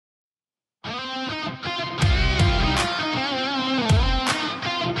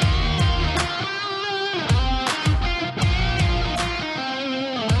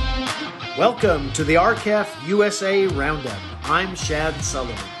Welcome to the RCAF USA Roundup. I'm Shad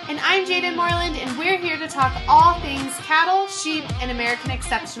Sullivan. And I'm Jaden Moreland, and we're here to talk all things cattle, sheep, and American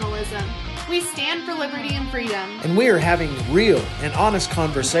exceptionalism. We stand for liberty and freedom. And we are having real and honest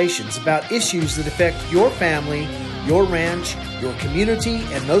conversations about issues that affect your family, your ranch, your community,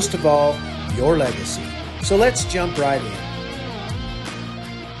 and most of all, your legacy. So let's jump right in.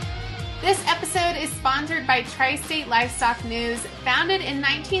 This episode is sponsored by Tri-State Livestock News. Founded in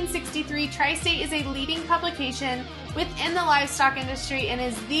 1963, Tri-State is a leading publication within the livestock industry and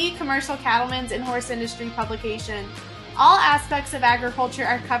is the commercial cattlemen's and horse industry publication. All aspects of agriculture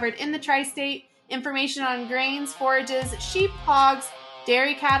are covered in the Tri-State. Information on grains, forages, sheep, hogs,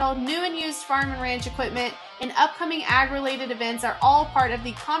 dairy cattle, new and used farm and ranch equipment, and upcoming ag-related events are all part of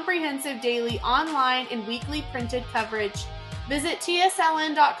the comprehensive daily online and weekly printed coverage. Visit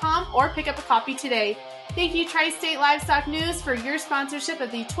tsln.com or pick up a copy today. Thank you, Tri-State Livestock News, for your sponsorship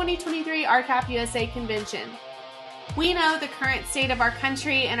of the 2023 RCAF USA Convention. We know the current state of our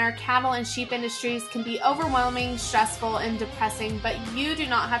country and our cattle and sheep industries can be overwhelming, stressful, and depressing, but you do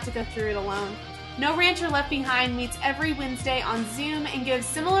not have to go through it alone. No Rancher Left Behind meets every Wednesday on Zoom and gives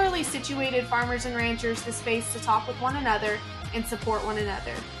similarly situated farmers and ranchers the space to talk with one another and support one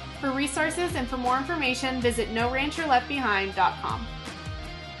another. For resources and for more information, visit norancherleftbehind.com.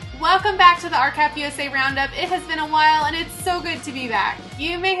 Welcome back to the RCAF USA Roundup. It has been a while and it's so good to be back.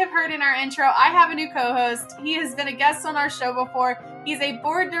 You may have heard in our intro, I have a new co-host. He has been a guest on our show before. He's a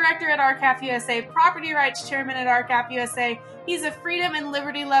board director at RCAF USA, property rights chairman at RCAF USA. He's a freedom and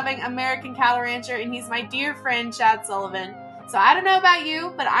liberty loving American cattle rancher, and he's my dear friend, Shad Sullivan. So I don't know about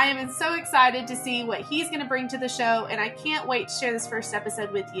you, but I am so excited to see what he's going to bring to the show, and I can't wait to share this first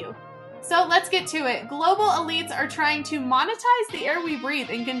episode with you. So let's get to it. Global elites are trying to monetize the air we breathe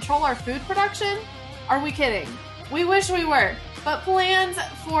and control our food production? Are we kidding? We wish we were. But plans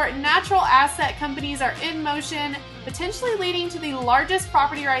for natural asset companies are in motion, potentially leading to the largest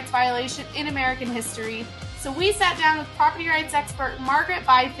property rights violation in American history. So we sat down with property rights expert Margaret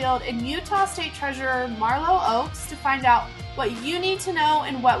Byfield and Utah State Treasurer Marlo Oakes to find out what you need to know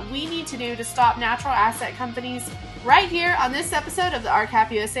and what we need to do to stop natural asset companies right here on this episode of the RCAF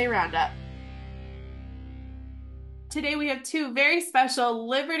USA Roundup. Today we have two very special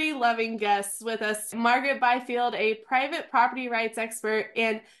liberty-loving guests with us. Margaret Byfield, a private property rights expert,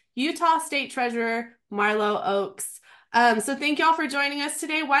 and Utah State Treasurer Marlo Oakes. So thank y'all for joining us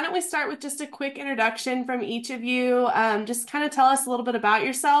today. Why don't we start with just a quick introduction from each of you. Just kind of tell us a little bit about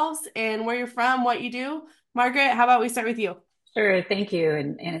yourselves and where you're from, what you do. Margaret, how about we start with you? Sure, thank you.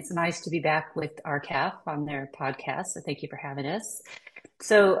 And it's nice to be back with RCAF on their podcast. So thank you for having us.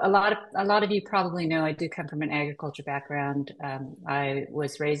 So a lot of you probably know I do come from an agriculture background. I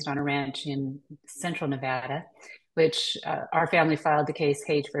was raised on a ranch in central Nevada, which our family filed the case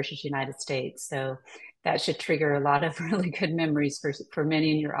Hage versus United States. So that should trigger a lot of really good memories for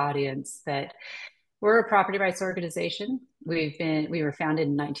many in your audience. That we're a property rights organization. We were founded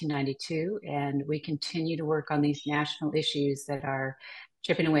in 1992, and we continue to work on these national issues that are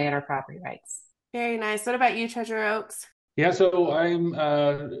chipping away at our property rights. Very nice. What about you, Treasurer Oakes? Yeah, so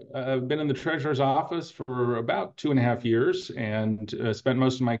I've been in the treasurer's office for about 2.5 years and spent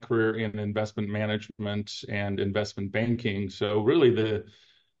most of my career in investment management and investment banking. So really the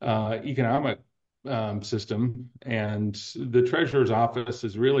economic system, and the treasurer's office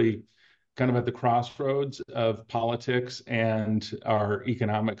is really kind of at the crossroads of politics and our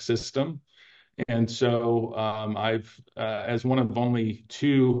economic system. And so I've, as one of only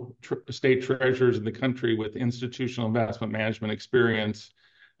two state treasurers in the country with institutional investment management experience,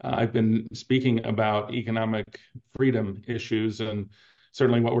 I've been speaking about economic freedom issues, and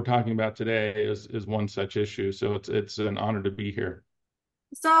certainly what we're talking about today is one such issue. So it's an honor to be here.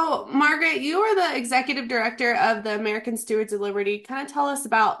 So, Margaret, you are the executive director of the American Stewards of Liberty. Kind of tell us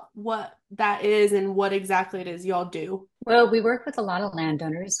about what that is and what exactly it is y'all do. Well, we work with a lot of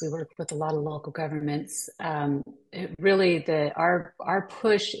landowners. We work with a lot of local governments. Our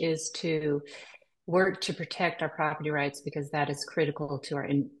push is to work to protect our property rights because that is critical to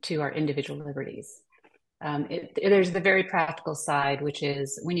our individual liberties. There's the very practical side, which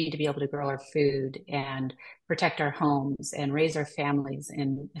is we need to be able to grow our food and protect our homes and raise our families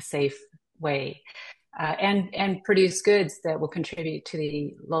in a safe way, and produce goods that will contribute to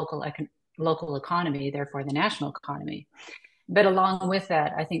the local economy, therefore the national economy. But along with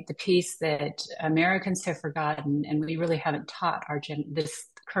that, I think the piece that Americans have forgotten, and we really haven't taught this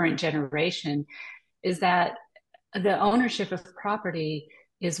current generation, is that the ownership of property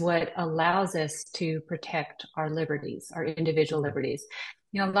is what allows us to protect our liberties, our individual liberties.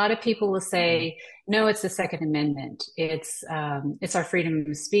 You know, a lot of people will say, no, it's the Second Amendment. It's our freedom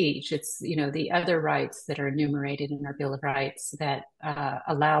of speech. It's, you know, the other rights that are enumerated in our Bill of Rights that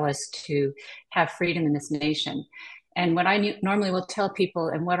allow us to have freedom in this nation. And what I normally will tell people,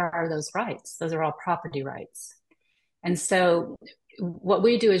 and what are those rights? Those are all property rights. And so what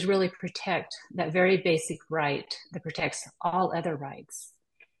we do is really protect that very basic right that protects all other rights.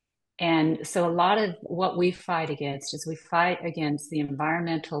 And so a lot of what we fight against is we fight against the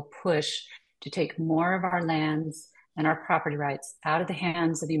environmental push to take more of our lands and our property rights out of the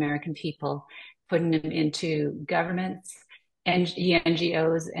hands of the American people, putting them into governments and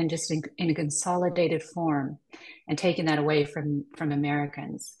NGOs and just in a consolidated form, and taking that away from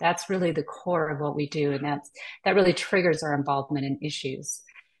Americans. That's really the core of what we do, and that really triggers our involvement in issues.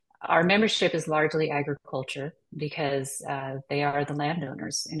 Our membership is largely agriculture because they are the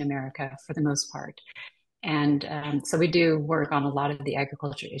landowners in America for the most part. And so we do work on a lot of the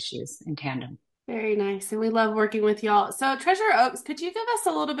agriculture issues in tandem. Very nice. And we love working with y'all. So Treasurer Oaks, could you give us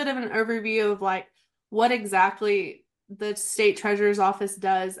a little bit of an overview of like what exactly the state treasurer's office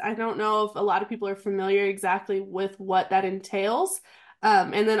does? I don't know if a lot of people are familiar exactly with what that entails.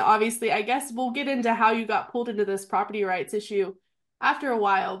 And then obviously, I guess we'll get into how you got pulled into this property rights issue after a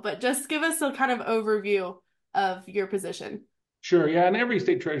while, but just give us a kind of overview of your position. Sure. Yeah. And every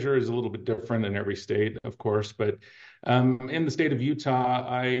state treasurer is a little bit different in every state, of course. But in the state of Utah,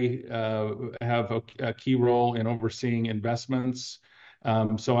 I have a key role in overseeing investments.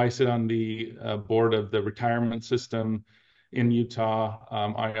 So I sit on the board of the retirement system in Utah.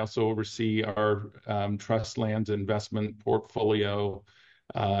 I also oversee our trust lands investment portfolio.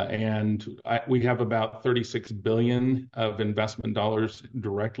 We have about 36 billion of investment dollars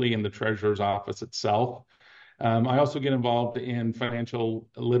directly in the treasurer's office itself. I also get involved in financial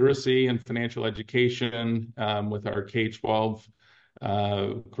literacy and financial education with our K-12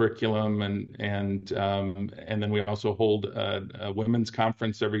 curriculum, and then we also hold a women's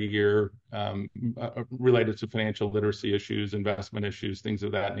conference every year related to financial literacy issues, investment issues, things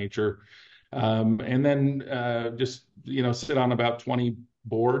of that nature. And then just sit on about 20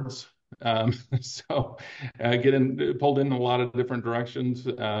 boards. So get pulled in a lot of different directions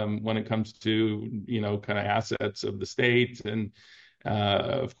when it comes to kind of assets of the state. And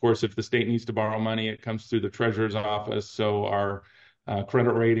of course, if the state needs to borrow money, it comes through the treasurer's office. So our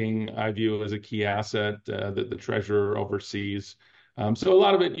credit rating I view as a key asset that the treasurer oversees. So a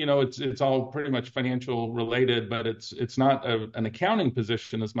lot of it, it's all pretty much financial related, but it's not an accounting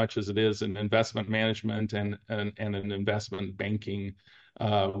position as much as it is an investment management and an investment banking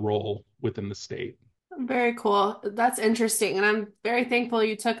role within the state. Very cool. That's interesting. And I'm very thankful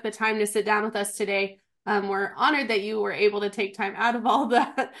you took the time to sit down with us today. We're honored that you were able to take time out of all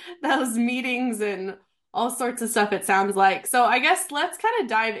those meetings and all sorts of stuff, it sounds like. So I guess let's kind of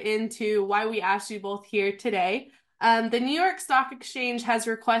dive into why we asked you both here today. The New York Stock Exchange has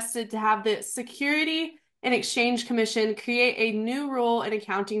requested to have the Security and Exchange Commission create a new rule in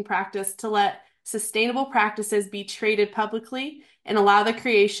accounting practice to let sustainable practices be traded publicly and allow the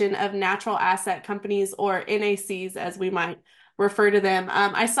creation of natural asset companies, or NACs as we might refer to them.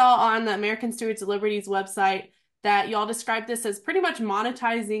 I saw on the American Stewards of Liberty's website that y'all described this as pretty much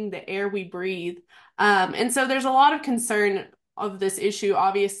monetizing the air we breathe. And so there's a lot of concern of this issue,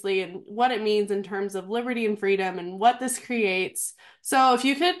 obviously, and what it means in terms of liberty and freedom and what this creates. So if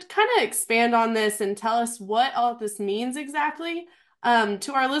you could kind of expand on this and tell us what all this means exactly.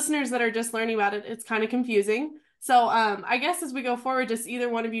 To our listeners that are just learning about it, it's kind of confusing. So I guess as we go forward, just either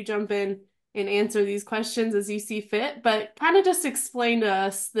one of you jump in and answer these questions as you see fit, but kind of just explain to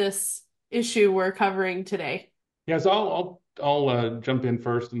us this issue we're covering today. Yes, I'll jump in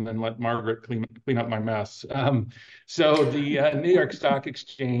first and then let Margaret clean up my mess. So the New York Stock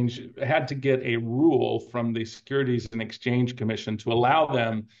Exchange had to get a rule from the Securities and Exchange Commission to allow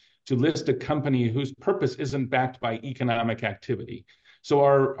them to list a company whose purpose isn't backed by economic activity. So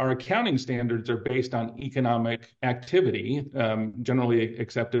our accounting standards are based on economic activity, generally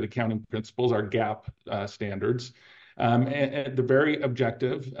accepted accounting principles, our GAAP standards. And they're very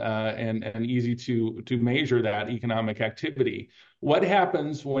objective and easy to measure that economic activity. What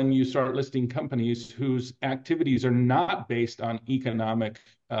happens when you start listing companies whose activities are not based on economic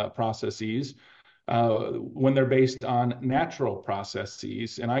processes, when they're based on natural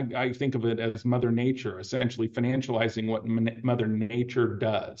processes? And I think of it as Mother Nature, essentially financializing what Mother Nature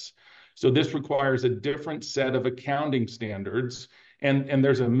does. So this requires a different set of accounting standards. And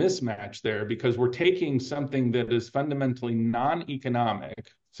there's a mismatch there because we're taking something that is fundamentally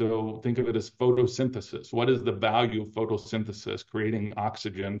non-economic. So think of it as photosynthesis. What is the value of photosynthesis, creating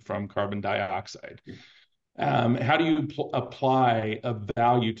oxygen from carbon dioxide? How do you apply a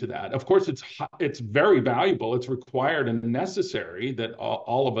value to that? Of course, it's very valuable. It's required and necessary that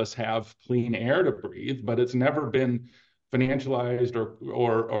all of us have clean air to breathe, but it's never been financialized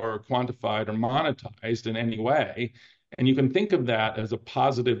or quantified or monetized in any way. And you can think of that as a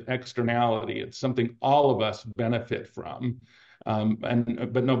positive externality. It's something all of us benefit from,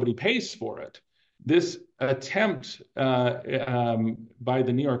 but nobody pays for it. This attempt by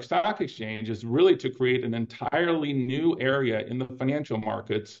the New York Stock Exchange is really to create an entirely new area in the financial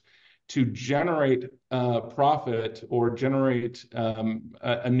markets to generate profit or generate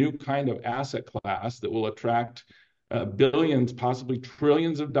a new kind of asset class that will attract billions, possibly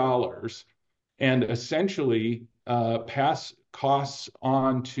trillions of dollars, and essentially pass costs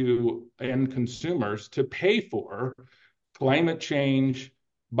on to end consumers to pay for climate change,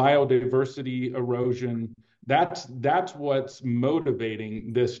 biodiversity erosion. That's what's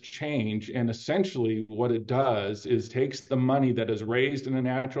motivating this change. And essentially what it does is takes the money that is raised in a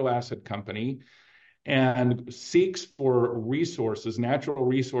natural asset company and seeks for resources, natural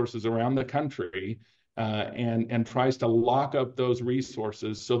resources around the country, and tries to lock up those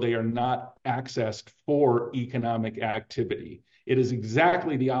resources so they are not accessed for economic activity. It is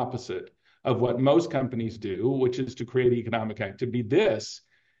exactly the opposite of what most companies do, which is to create economic activity. This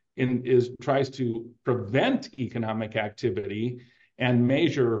tries to prevent economic activity and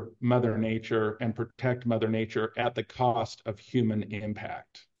measure Mother Nature and protect Mother Nature at the cost of human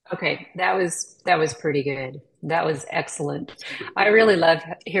impact. Okay, that was pretty good. That was excellent. I really loved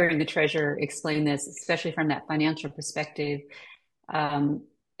hearing the treasurer explain this, especially from that financial perspective. And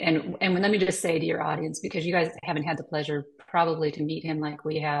let me just say to your audience, because you guys haven't had the pleasure probably to meet him like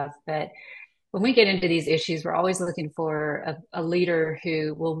we have, but when we get into these issues, we're always looking for a leader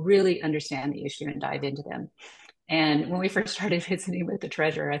who will really understand the issue and dive into them. And when we first started visiting with the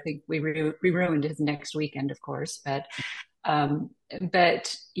treasurer, I think we ruined his next weekend, of course. But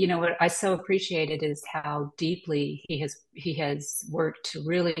you know what I so appreciated is how deeply he has worked to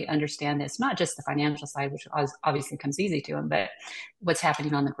really understand this, not just the financial side, which obviously comes easy to him, but what's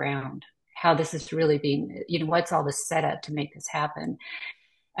happening on the ground, how this is really being, you know, what's all the setup to make this happen.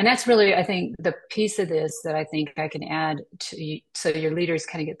 And that's really, I think, the piece of this that I think I can add to you, so your leaders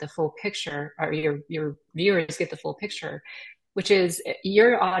kind of get the full picture, or your viewers get the full picture, which is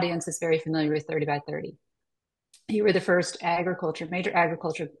your audience is very familiar with 30 by 30. You were the first major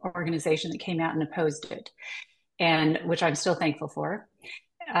agriculture organization that came out and opposed it, and which I'm still thankful for.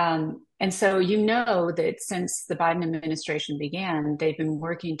 And so you know that since the Biden administration began, they've been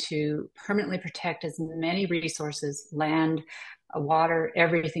working to permanently protect as many resources, land, water,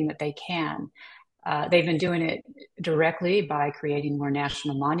 everything that they can. They've been doing it directly by creating more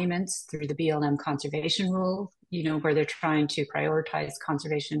national monuments through the BLM conservation rule, you know, where they're trying to prioritize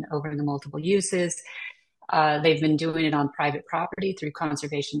conservation over the multiple uses. They've been doing it on private property through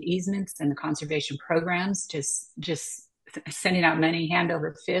conservation easements and the conservation programs, just sending out money hand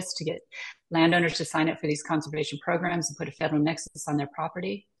over fist to get landowners to sign up for these conservation programs and put a federal nexus on their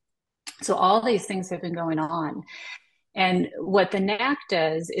property. So all these things have been going on. And what the NAC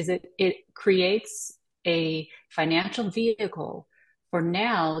does is it creates a financial vehicle for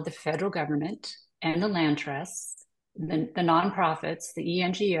now the federal government and the land trusts, the nonprofits, the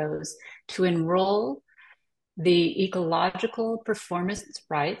ENGOs, to enroll the ecological performance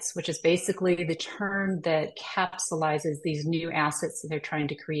rights, which is basically the term that capsulizes these new assets that they're trying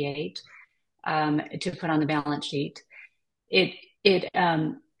to create, to put on the balance sheet. It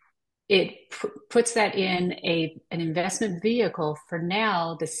puts that in an investment vehicle for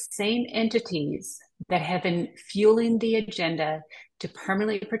now the same entities that have been fueling the agenda to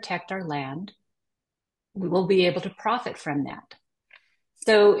permanently protect our land. We will be able to profit from that.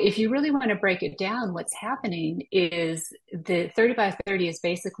 So if you really want to break it down, what's happening is the 30 by 30 is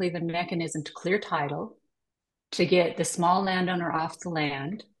basically the mechanism to clear title, to get the small landowner off the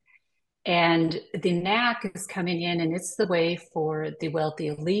land. And the NAC is coming in, and it's the way for the wealthy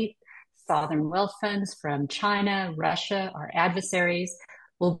elite, sovereign wealth funds from China, Russia, our adversaries,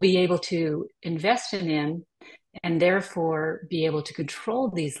 will be able to invest in them and therefore be able to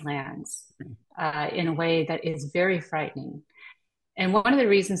control these lands in a way that is very frightening. And one of the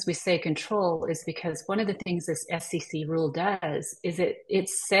reasons we say control is because one of the things this SEC rule does is it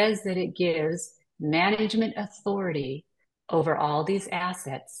says that it gives management authority over all these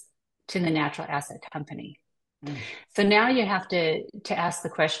assets to the natural asset company. Mm. So now you have to ask the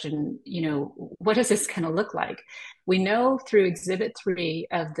question, you know, what is this going to look like? We know through Exhibit 3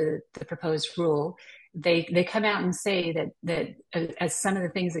 of the proposed rule, they come out and say that as some of the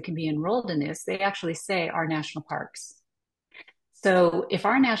things that can be enrolled in this, they actually say our national parks. So if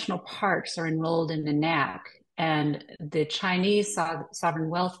our national parks are enrolled in the NAC and the Chinese Sovereign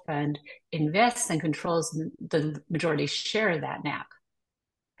Wealth Fund invests and controls the majority share of that NAC,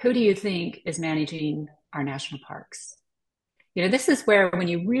 who do you think is managing our national parks? You know, this is where, when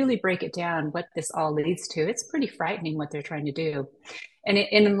you really break it down, what this all leads to, it's pretty frightening what they're trying to do. And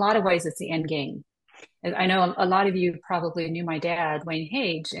in a lot of ways, it's the end game. I know a lot of you probably knew my dad, Wayne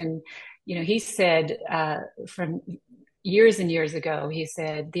Hage, and, you know, he said from years and years ago, he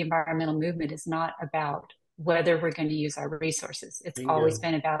said, the environmental movement is not about whether we're going to use our resources. It's Bingo. always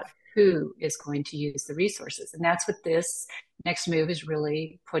been about who is going to use the resources. And that's what this next move is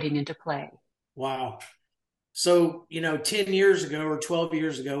really putting into play. Wow. So, 10 years ago or 12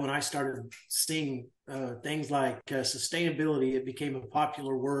 years ago, when I started seeing things like sustainability, it became a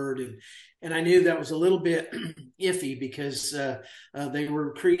popular word. And I knew that was a little bit iffy because they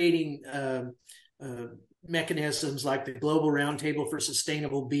were creating mechanisms like the Global Roundtable for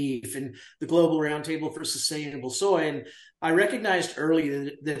Sustainable Beef and the Global Roundtable for Sustainable Soy. And I recognized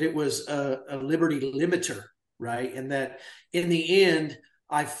early that it was a liberty limiter, right? And that in the end,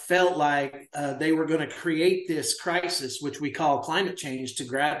 I felt like they were going to create this crisis, which we call climate change, to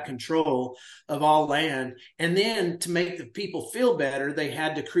grab control of all land. And then to make the people feel better, they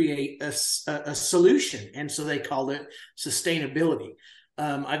had to create a solution. And so they called it sustainability.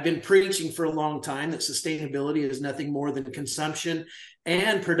 I've been preaching for a long time that sustainability is nothing more than consumption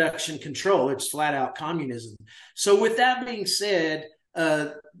and production control. It's flat out communism. So with that being said,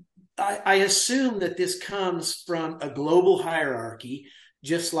 I assume that this comes from a global hierarchy,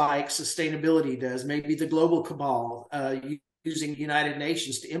 just like sustainability does, maybe the global cabal using the United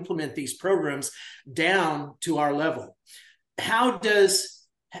Nations to implement these programs down to our level. How does,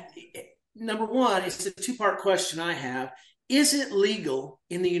 number one, it's a two-part question I have. Is it legal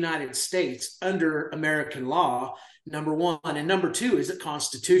in the United States under American law, number one? And number two, is it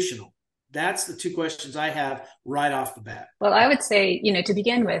constitutional? That's the two questions I have right off the bat. Well, I would say, to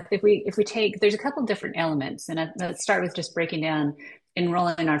begin with, if we take, there's a couple different elements, and let's start with just breaking down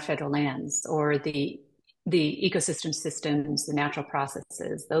enrolling our federal lands, or the ecosystem systems, the natural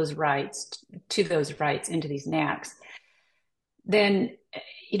processes, those rights into these NACs. Then,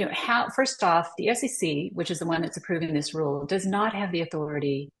 first off, the SEC, which is the one that's approving this rule, does not have the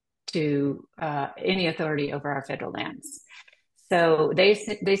authority to any authority over our federal lands. So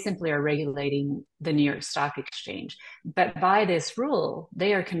they simply are regulating the New York Stock Exchange. But by this rule,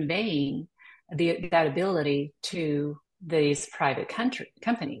 they are conveying that ability to these private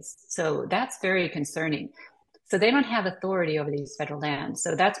companies. So that's very concerning. So they don't have authority over these federal lands.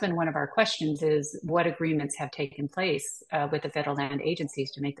 So that's been one of our questions, is what agreements have taken place with the federal land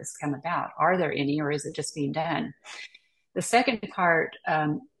agencies to make this come about? Are there any, or is it just being done? The second part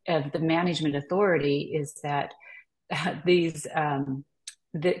of the management authority is that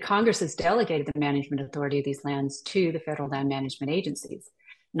that Congress has delegated the management authority of these lands to the federal land management agencies,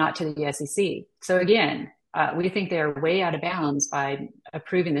 not to the SEC. So again, we think they're way out of bounds by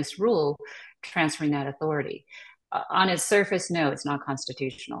approving this rule, transferring that authority. On its surface, no, it's not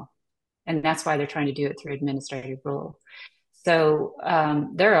constitutional. And that's why they're trying to do it through administrative rule. So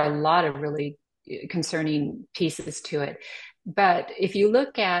there are a lot of really concerning pieces to it. But if you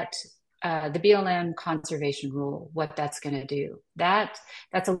look at the BLM conservation rule, what that's going to do,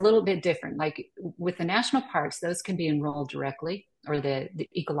 that's a little bit different. Like with the national parks, those can be enrolled directly, or the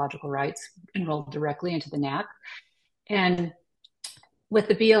ecological rights enrolled directly into the NAC. And with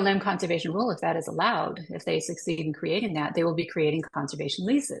the BLM conservation rule, if that is allowed, if they succeed in creating that, they will be creating conservation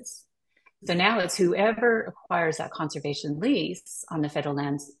leases. So now it's whoever acquires that conservation lease on the federal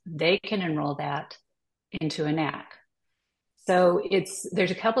lands, they can enroll that into a NAC. So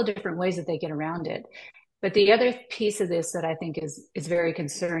there's a couple of different ways that they get around it. But the other piece of this that I think is very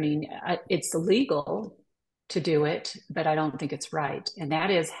concerning, it's illegal to do it, but I don't think it's right. And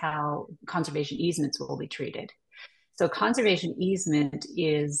that is how conservation easements will be treated. So conservation easement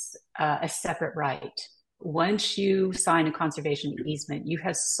is a separate right. Once you sign a conservation easement, you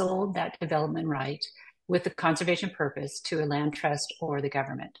have sold that development right with the conservation purpose to a land trust or the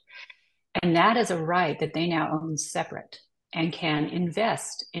government. And that is a right that they now own separate and can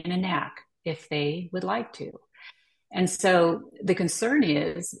invest in a NAC if they would like to. And so the concern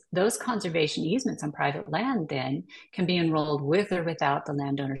is those conservation easements on private land then can be enrolled with or without the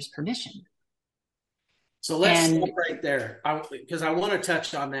landowner's permission. So let's stop right there, because I want to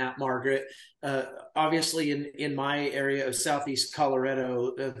touch on that, Margaret. Obviously, in my area of Southeast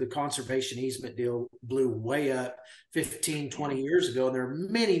Colorado, the conservation easement deal blew way up 15, 20 years ago. And there are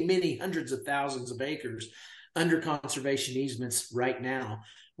many, many hundreds of thousands of acres under conservation easements right now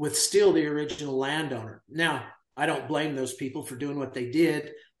with still the original landowner. Now, I don't blame those people for doing what they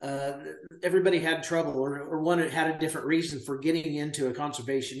did. Uh, Everybody had trouble, or one had a different reason for getting into a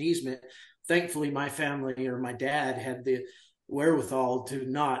conservation easement. Thankfully, my family or my dad had the wherewithal to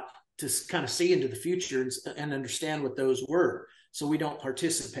not to kind of see into the future and understand what those were, so we don't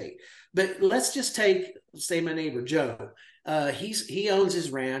participate. But let's just take, say, my neighbor Joe. He owns his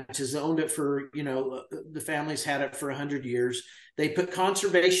ranch, has owned it for, the family's had it for 100 years. They put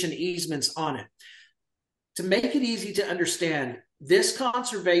conservation easements on it. To make it easy to understand, this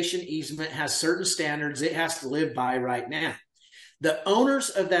conservation easement has certain standards it has to live by right now. The owners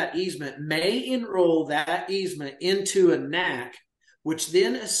of that easement may enroll that easement into a NAC, which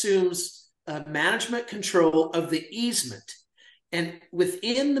then assumes management control of the easement. And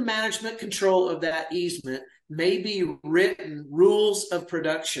within the management control of that easement may be written rules of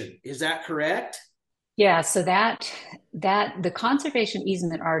production. Is that correct? Yeah, so that the conservation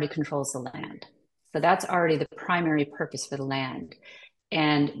easement already controls the land. So that's already the primary purpose for the land.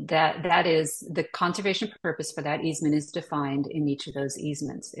 And that is the conservation purpose for that easement is defined in each of those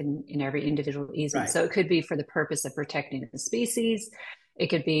easements, in every individual easement. Right. So it could be for the purpose of protecting the species. It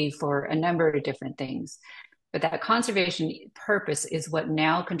could be for a number of different things. But that conservation purpose is what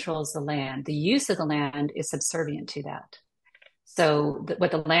now controls the land. The use of the land is subservient to that. So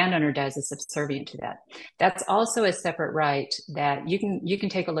what the landowner does is subservient to that. That's also a separate right that you can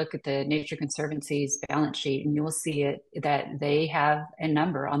take a look at the Nature Conservancy's balance sheet, and you will see it that they have a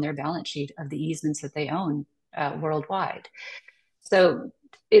number on their balance sheet of the easements that they own worldwide. So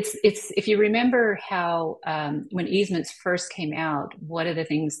it's if you remember how when easements first came out, one of the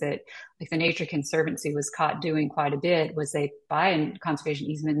things that like the Nature Conservancy was caught doing quite a bit was they buy a conservation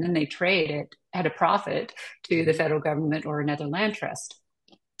easement and then they trade it at a profit to the federal government or another land trust.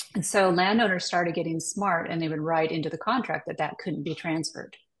 And so landowners started getting smart, and they would write into the contract that couldn't be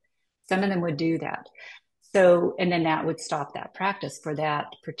transferred. Some of them would do that. So, and then that would stop that practice for that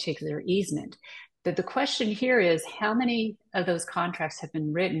particular easement. But the question here is, how many of those contracts have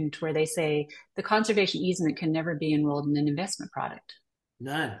been written to where they say the conservation easement can never be enrolled in an investment product?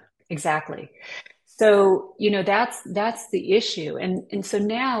 None. Exactly. So, that's the issue. And so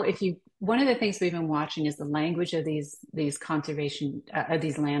now one of the things we've been watching is the language of these conservation, of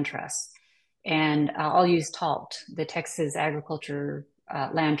these land trusts. And I'll use TALT, the Texas Agriculture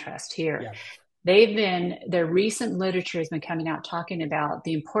Land Trust here. Yeah. Their recent literature has been coming out talking about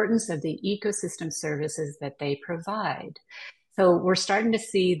the importance of the ecosystem services that they provide. So we're starting to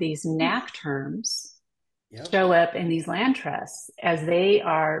see these NAC terms show up in these land trusts as they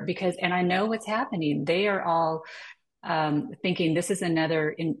are, and I know what's happening. They are all thinking this is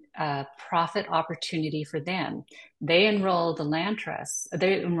another profit opportunity for them. They enroll the land trusts,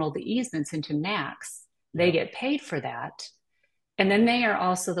 they enroll the easements into NACs. They get paid for that. And then they are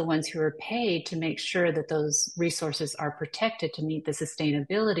also the ones who are paid to make sure that those resources are protected to meet the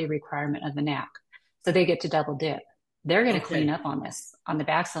sustainability requirement of the NAC. So they get to double dip. They're going to clean up on this, on the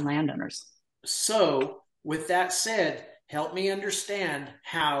backs of landowners. So with that said, help me understand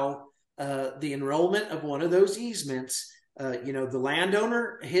how the enrollment of one of those easements, the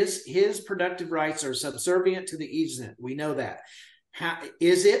landowner, his productive rights are subservient to the easement. We know that.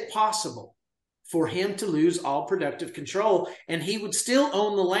 Is it possible for him to lose all productive control, and he would still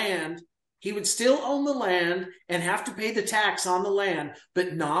own the land? He would still own the land and have to pay the tax on the land,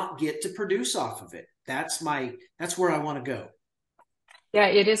 but not get to produce off of it. That's where I want to go. Yeah,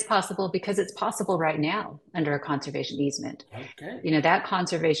 it is possible, because it's possible right now under a conservation easement. Okay. That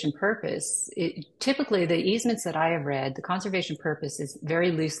conservation purpose, typically the easements that I have read, the conservation purpose is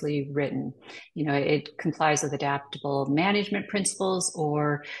very loosely written. It complies with adaptable management principles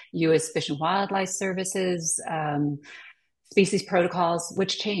or U.S. Fish and Wildlife Services, species protocols,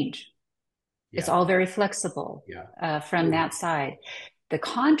 which change. Yeah. It's all very flexible from that side. The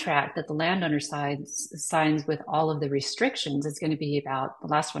contract that the landowner signs with all of the restrictions is going to be about, the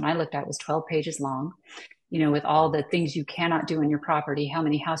last one I looked at was 12 pages long, with all the things you cannot do on your property, how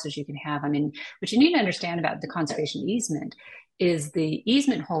many houses you can have. I mean, what you need to understand about the conservation easement is the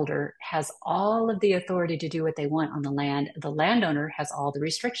easement holder has all of the authority to do what they want on the land. The landowner has all the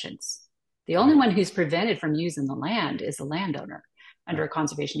restrictions. The only one who's prevented from using the land is the landowner under a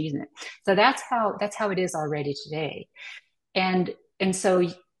conservation easement. So that's how it is already today. And so,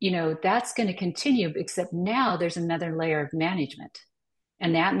 that's going to continue, except now there's another layer of management.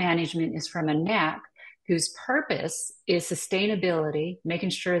 And that management is from a NAC whose purpose is sustainability, making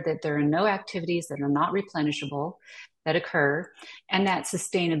sure that there are no activities that are not replenishable that occur. And that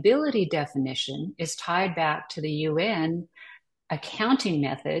sustainability definition is tied back to the UN accounting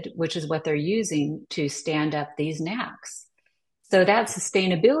method, which is what they're using to stand up these NACs. So that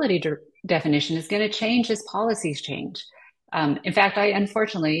sustainability definition is going to change as policies change. In fact, I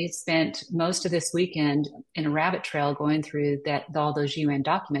unfortunately spent most of this weekend in a rabbit trail going through all those UN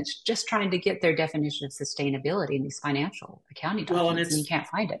documents, just trying to get their definition of sustainability in these financial accounting Well, and documents, and you can't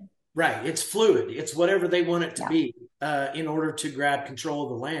find it. right. It's fluid. It's whatever they want it to Yeah. be in order to grab control of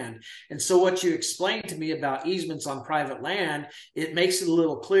the land. And so, what you explained to me about easements on private land, it makes it a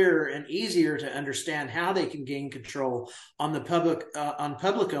little clearer and easier to understand how they can gain control on the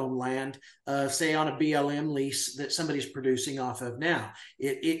public owned land, say on a BLM lease that somebody's producing off of now.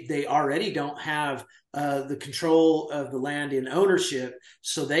 They already don't have the control of the land in ownership,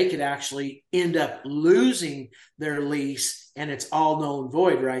 so they could actually end up losing their lease, and it's all null and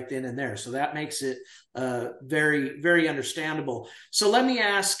void right then and there. So that makes it very, very understandable. So let me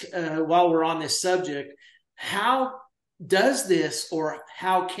ask, while we're on this subject, how does this, or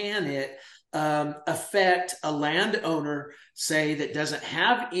how can it affect a landowner, say, that doesn't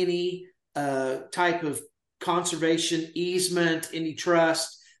have any type of conservation easement, any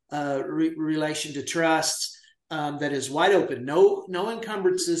trust, relation to trusts, that is wide open, no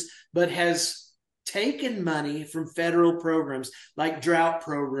encumbrances, but has taken money from federal programs like drought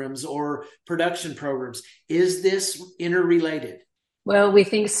programs or production programs? Is this interrelated? Well, we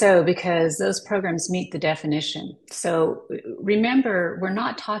think so because those programs meet the definition. So remember, we're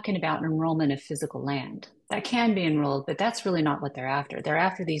not talking about enrollment of physical land. That can be enrolled, but that's really not what they're after. They're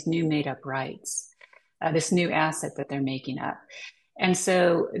after these new made up rights, this new asset that they're making up. And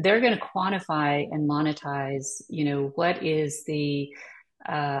so they're going to quantify and monetize, what is the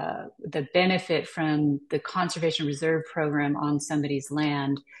benefit from the conservation reserve program on somebody's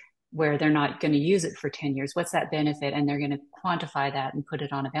land where they're not going to use it for 10 years. What's that benefit? And they're going to quantify that and put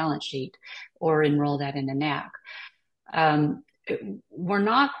it on a balance sheet or enroll that in the NAC. We're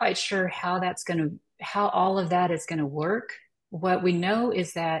not quite sure how all of that is going to work. What we know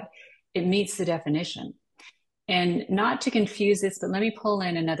is that it meets the definition. And not to confuse this, but let me pull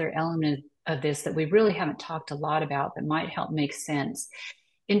in another element of this that we really haven't talked a lot about that might help make sense.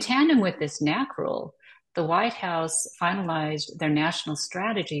 In tandem with this NAC rule, the White House finalized their national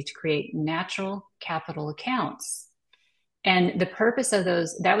strategy to create natural capital accounts. And the purpose of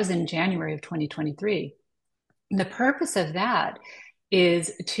those, that was in January of 2023. The purpose of that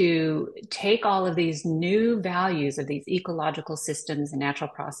is to take all of these new values of these ecological systems and natural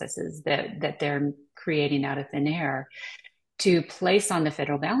processes that they're creating out of thin air to place on the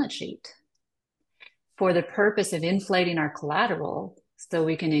federal balance sheet for the purpose of inflating our collateral so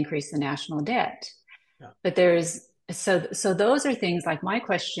we can increase the national debt. Yeah. But so those are things like my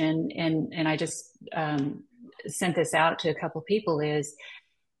question, and I just sent this out to a couple people is,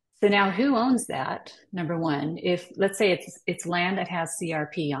 so now who owns that? Number one, if let's say it's land that has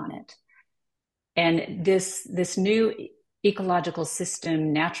CRP on it, and this new ecological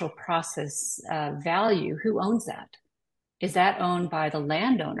system, natural process value, who owns that? Is that owned by the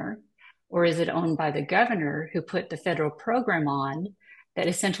landowner, or is it owned by the governor who put the federal program on that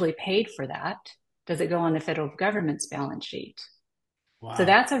essentially paid for that? Does it go on the federal government's balance sheet? Wow. So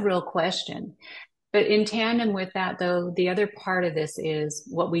that's a real question. But in tandem with that, though, the other part of this is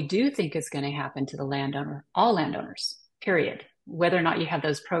what we do think is going to happen to the landowner, all landowners, period, whether or not you have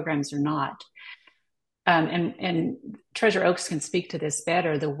those programs or not. And Treasurer Oaks can speak to this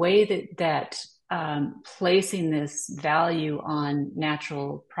better. The way that placing this value on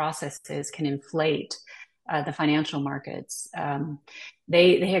natural processes can inflate the financial markets.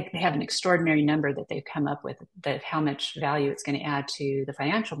 They have an extraordinary number that they've come up with, that how much value it's going to add to the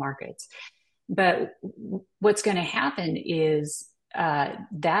financial markets. But what's going to happen is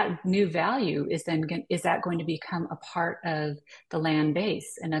that new value is that going to become a part of the land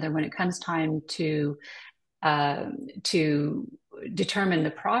base? When it comes time to determine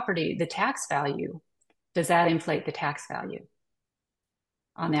the tax value, does that inflate the tax value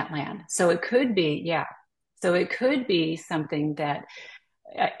on that land? So it could be, yeah. So it could be something that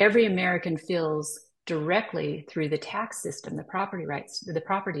every American feels directly through the tax system, the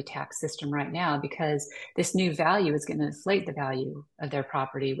property tax system right now, because this new value is going to inflate the value of their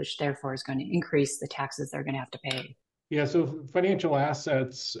property, which therefore is going to increase the taxes they're going to have to pay. Yeah, so financial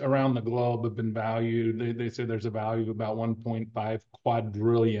assets around the globe have been valued. They say there's a value of about 1.5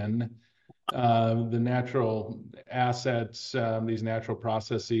 quadrillion. The natural assets, these natural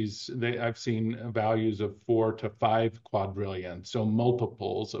processes, I've seen values of 4 to 5 quadrillion, so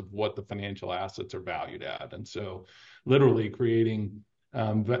multiples of what the financial assets are valued at. And so literally creating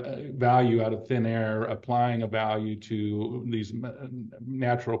value out of thin air, applying a value to these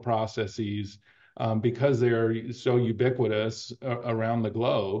natural processes because they're so ubiquitous around the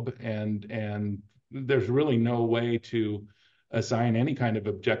globe, and there's really no way to assign any kind of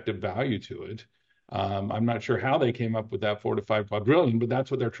objective value to it. I'm not sure how they came up with that 4 to 5 quadrillion, but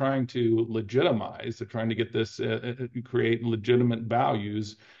that's what they're trying to legitimize. They're trying to get this create legitimate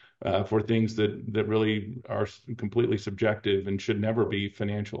values for things that really are completely subjective and should never be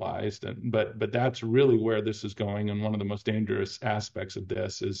financialized. But that's really where this is going. And one of the most dangerous aspects of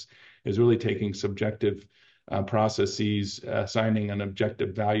this is really taking subjective processes, assigning an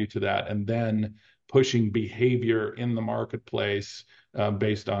objective value to that, and then pushing behavior in the marketplace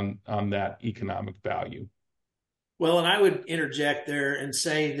based on that economic value. Well, and I would interject there and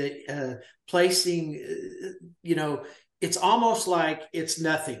say that placing, it's almost like it's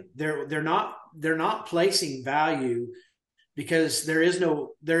nothing. They're not placing value because there is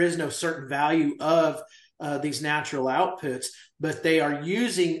no certain value of these natural outputs, but they are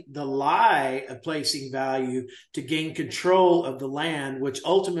using the lie of placing value to gain control of the land, which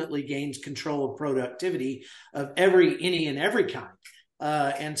ultimately gains control of productivity of any and every kind.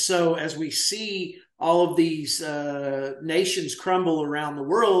 And so as we see all of these nations crumble around the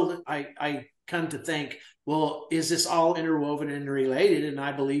world, I come to think, well, is this all interwoven and related? And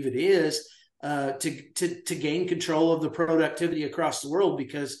I believe it is, to gain control of the productivity across the world,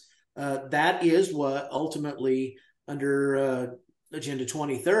 because that is what ultimately under Agenda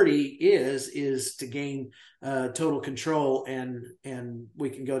 2030 is to gain total control, and we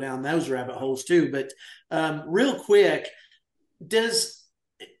can go down those rabbit holes too. But real quick,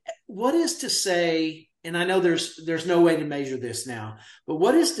 what is to say, and I know there's no way to measure this now, but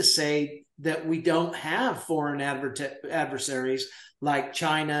what is to say that we don't have foreign adversaries like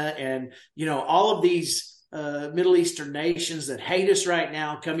China and all of these Middle Eastern nations that hate us right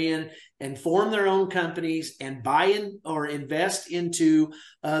now come in and form their own companies and buy in or invest into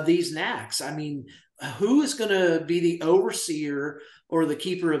these NACs? I mean, who is going to be the overseer or the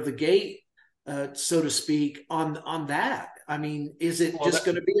keeper of the gate, so to speak, on that? I mean, is it just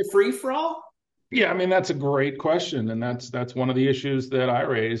going to be a free for all? Yeah, I mean, that's a great question. And that's one of the issues that I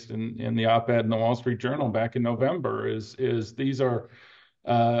raised in the op-ed in the Wall Street Journal back in November is these are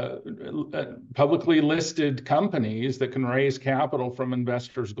publicly listed companies that can raise capital from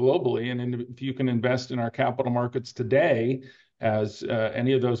investors globally. And if you can invest in our capital markets today, as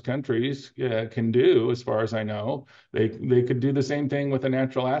any of those countries can do, as far as I know, they could do the same thing with a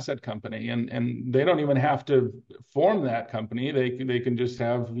natural asset company, and they don't even have to form that company. They can just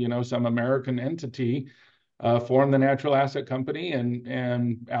have some American entity form the natural asset company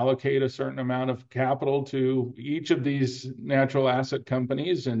and allocate a certain amount of capital to each of these natural asset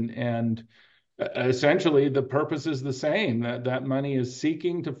companies, and essentially the purpose is the same. That money is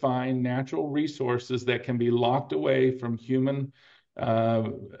seeking to find natural resources that can be locked away from human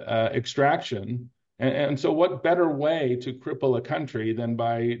extraction. And so what better way to cripple a country than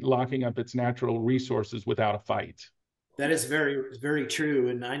by locking up its natural resources without a fight? That is very, very true.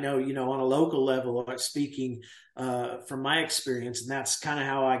 And I know, on a local level, speaking from my experience, and that's kind of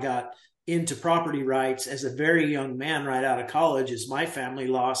how I got into property rights as a very young man right out of college, is my family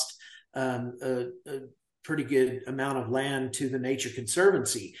lost a pretty good amount of land to the Nature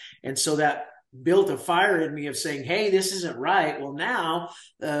Conservancy. And so that built a fire in me of saying, hey, this isn't right. Well, now,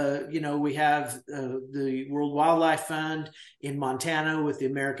 we have the World Wildlife Fund in Montana with the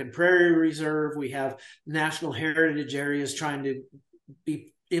American Prairie Reserve. We have national heritage areas trying to be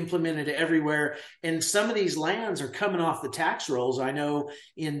implemented everywhere. And some of these lands are coming off the tax rolls. I know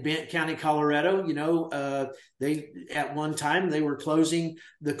in Bent County, Colorado, they at one time they were closing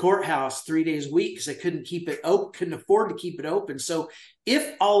the courthouse 3 days a week because they couldn't keep it open, couldn't afford to keep it open. So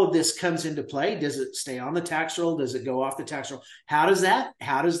if all of this comes into play, does it stay on the tax roll? Does it go off the tax roll? How does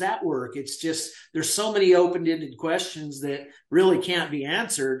that work? It's just, there's so many open-ended questions that really can't be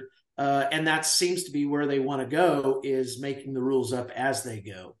answered. And that seems to be where they want to go, is making the rules up as they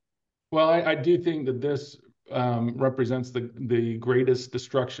go. Well, I do think that this represents the greatest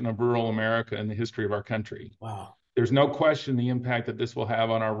destruction of rural America in the history of our country. Wow. There's no question the impact that this will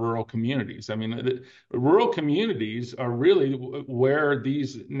have on our rural communities. I mean, the rural communities are really where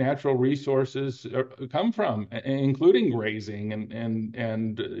these natural resources come from, including grazing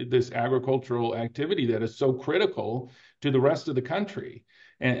and this agricultural activity that is so critical to the rest of the country.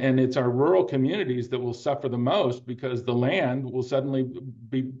 And it's our rural communities that will suffer the most, because the land will suddenly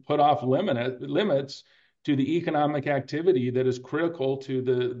be put off limits to the economic activity that is critical to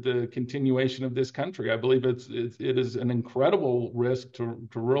the continuation of this country. I believe it is an incredible risk to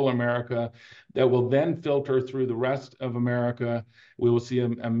rural America that will then filter through the rest of America. We will see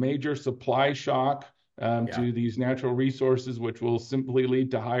a major supply shock to these natural resources, which will simply lead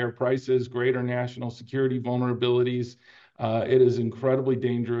to higher prices, greater national security vulnerabilities. It is incredibly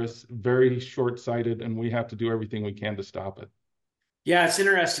dangerous, very short-sighted, and we have to do everything we can to stop it. Yeah, it's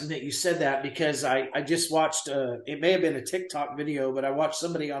interesting that you said that because I just watched it may have been a TikTok video, but I watched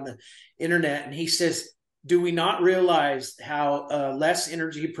somebody on the internet and he says, "Do we not realize how less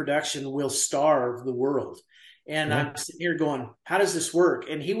energy production will starve the world?" And Yeah, I'm sitting here going, "How does this work?"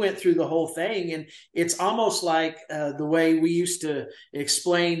 And he went through the whole thing, and it's almost like the way we used to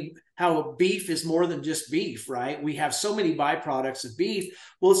explain how beef is more than just beef, right? We have so many byproducts of beef.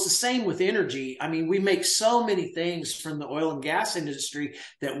 Well, it's the same with energy. I mean, we make so many things from the oil and gas industry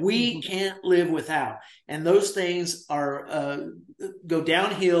that we can't live without. And those things are go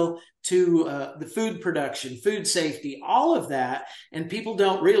downhill to the food production, food safety, all of that. And people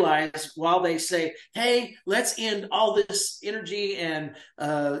don't realize while they say, "Hey, let's end all this energy and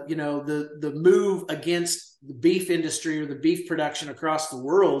the move against the beef industry or the beef production across the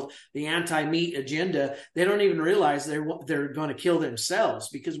world, the anti-meat agenda," they don't even realize they're going to kill themselves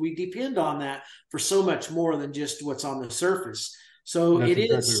because we depend on that for so much more than just what's on the surface. So that's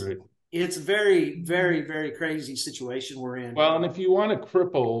exactly right. it's very, very, very crazy situation we're in. Well, and if you want to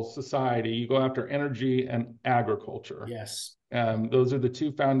cripple society, you go after energy and agriculture. Yes. Those are the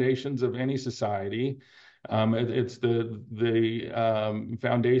two foundations of any society. It's the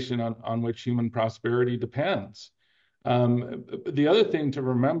foundation on which human prosperity depends. The other thing to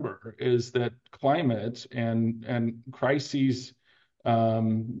remember is that climate and crises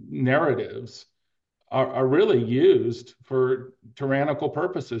narratives are really used for tyrannical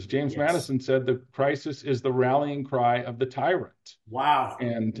purposes. James Yes. Madison said the crisis is the rallying cry of the tyrant. Wow.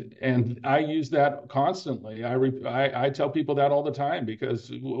 And I use that constantly. I tell people that all the time because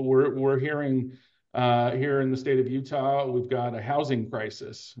we're hearing here in the state of Utah, we've got a housing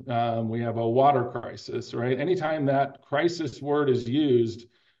crisis. We have a water crisis, right? Anytime that crisis word is used,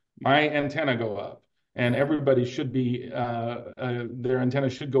 my antenna go up. And everybody should be, their antenna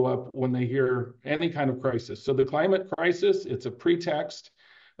should go up when they hear any kind of crisis. So the climate crisis, it's a pretext.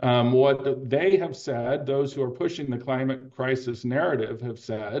 What they have said, those who are pushing the climate crisis narrative have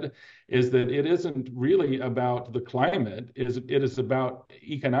said, is that it isn't really about the climate, it is about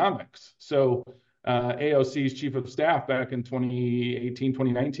economics. So AOC's chief of staff back in 2018,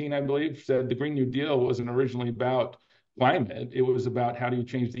 2019, I believe, said the Green New Deal wasn't originally about climate. It was about how do you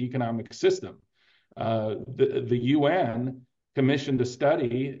change the economic system. The UN commissioned a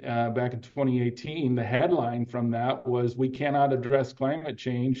study back in 2018. The headline from that was, "We cannot address climate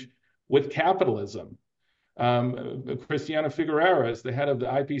change with capitalism." Christiana Figueroa is the head of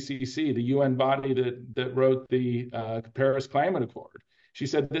the IPCC, the UN body that wrote the Paris Climate Accord. She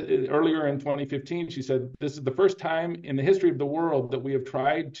said earlier in 2015, she said, "This is the first time in the history of the world that we have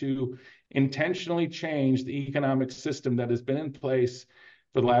tried to intentionally change the economic system that has been in place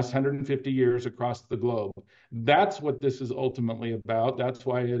for the last 150 years across the globe." That's what this is ultimately about. That's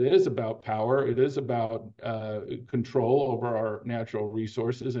why it is about power. It is about control over our natural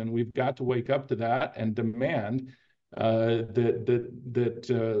resources. And we've got to wake up to that and demand that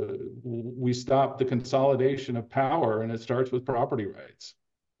we stop the consolidation of power. And it starts with property rights.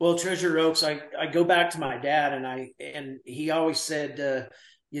 Well, Treasure Oaks, I go back to my dad, and he always said,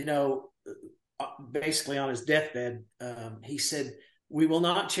 basically on his deathbed, he said, "We will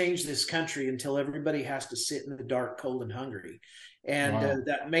not change this country until everybody has to sit in the dark, cold, and hungry." And Wow.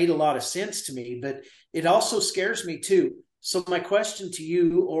 that made a lot of sense to me, but it also scares me too. So my question to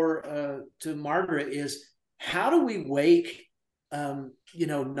you or to Margaret is, how do we wake,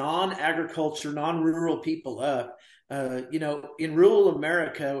 non-agriculture, non-rural people up? In rural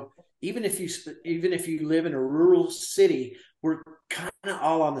America, even if you live in a rural city, we're kind of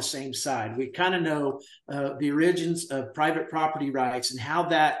all on the same side. We kind of know the origins of private property rights and how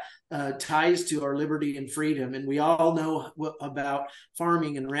that ties to our liberty and freedom. And we all know about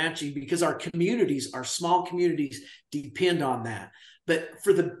farming and ranching because our communities, our small communities, depend on that. But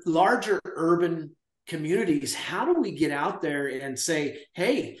for the larger urban communities, how do we get out there and say,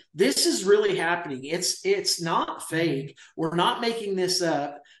 "Hey, this is really happening. It's not fake. We're not making this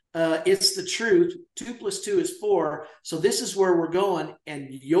up. It's the truth. 2 + 2 is 4. So this is where we're going.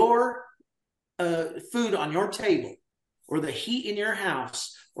 And your food on your table, or the heat in your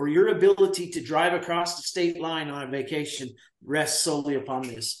house, or your ability to drive across the state line on a vacation rests solely upon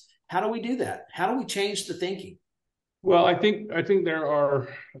this." How do we do that? How do we change the thinking? Well, I think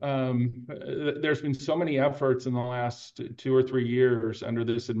there's been so many efforts in the last 2 or 3 years under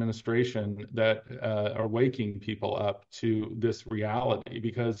this administration that are waking people up to this reality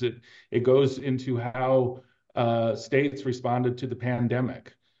because it goes into how states responded to the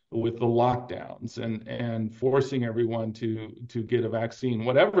pandemic with the lockdowns and forcing everyone to get a vaccine,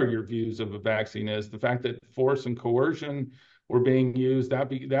 whatever your views of a vaccine is. The fact that force and coercion were being used,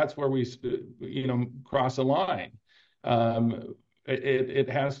 that's where we cross a line. Um, It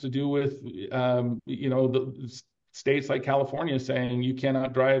has to do with, the states like California saying you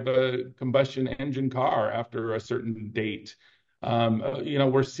cannot drive a combustion engine car after a certain date.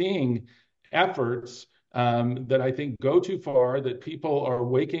 We're seeing efforts that I think go too far, that people are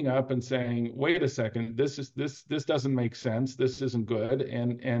waking up and saying, wait a second, this doesn't make sense. This isn't good.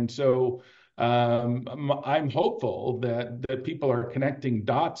 And so I'm hopeful that people are connecting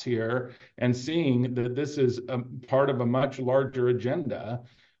dots here and seeing that this is a part of a much larger agenda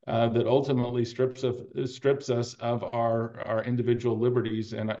that ultimately strips us of our individual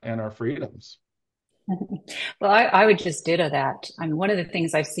liberties and our freedoms. Well, I would just ditto that. I mean, one of the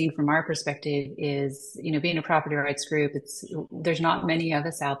things I've seen from our perspective is, being a property rights group, there's not many of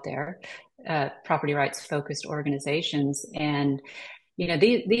us out there, property rights focused organizations. And,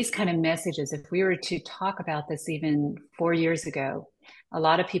 these kind of messages, if we were to talk about this even 4 years ago, a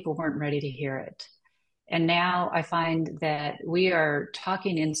lot of people weren't ready to hear it. And now I find that we are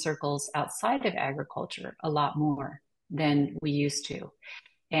talking in circles outside of agriculture a lot more than we used to.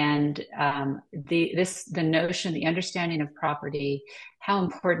 And the notion, the understanding of property, how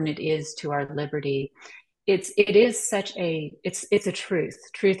important it is to our liberty, it is such it's a truth.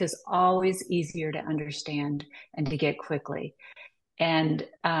 Truth is always easier to understand and to get quickly. And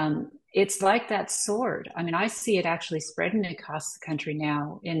it's like that sword. I mean, I see it actually spreading across the country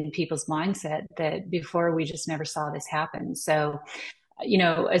now in people's mindset that before we just never saw this happen. So,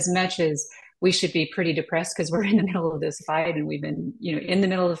 as much as we should be pretty depressed because we're in the middle of this fight and we've been, in the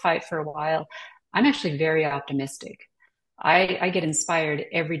middle of the fight for a while, I'm actually very optimistic. I get inspired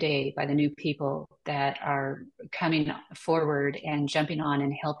every day by the new people that are coming forward and jumping on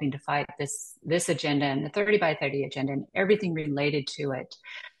and helping to fight this agenda and the 30 by 30 agenda and everything related to it.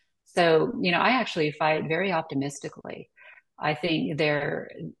 So, I actually fight very optimistically. I think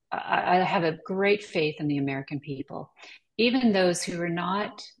I have a great faith in the American people, even those who are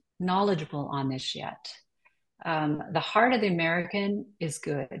not knowledgeable on this yet. The heart of the American is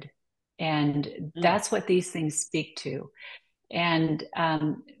good. And that's what these things speak to. And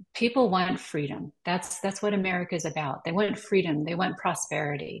people want freedom. That's what America is about. They want freedom. They want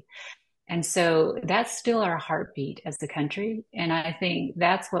prosperity. And so that's still our heartbeat as a country. And I think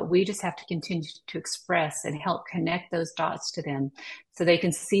that's what we just have to continue to express and help connect those dots to them so they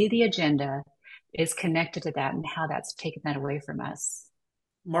can see the agenda is connected to that and how that's taken that away from us.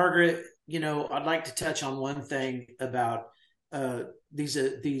 Margaret, I'd like to touch on one thing about these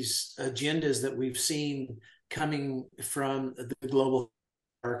agendas that we've seen coming from the global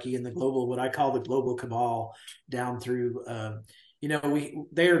hierarchy and the global, what I call the global cabal, down through.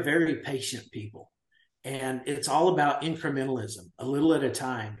 They are very patient people, and it's all about incrementalism, a little at a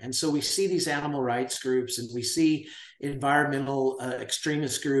time. And so we see these animal rights groups, and we see environmental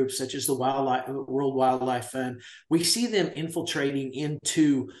extremist groups such as the World Wildlife Fund. We see them infiltrating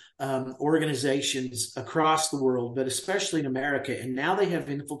into organizations across the world, but especially in America. And now they have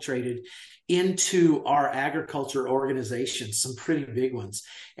infiltrated into our agriculture organizations, some pretty big ones.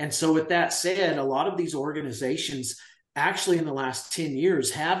 And so with that said, a lot of these organizations actually in the last 10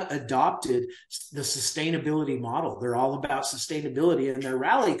 years have adopted the sustainability model. They're all about sustainability, and their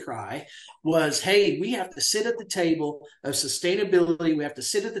rally cry was, hey, we have to sit at the table of sustainability. We have to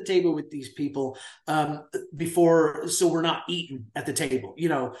sit at the table with these people so we're not eating at the table,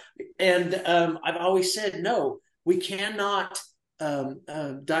 And I've always said, no, we cannot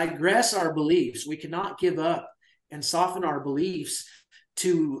digress our beliefs. We cannot give up and soften our beliefs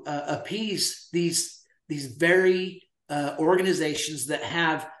to appease these very organizations that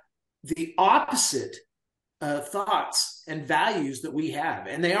have the opposite thoughts and values that we have.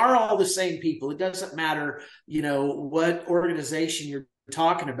 And they are all the same people. It doesn't matter, what organization you're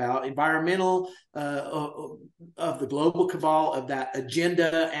talking about, environmental, of the global cabal, of that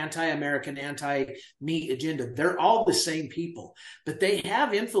agenda, anti-American, anti-meat agenda. They're all the same people, but they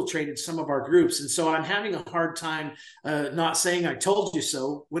have infiltrated some of our groups. And so I'm having a hard time not saying I told you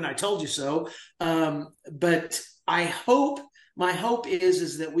so when I told you so. But my hope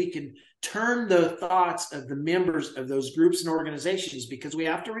is that we can turn the thoughts of the members of those groups and organizations, because we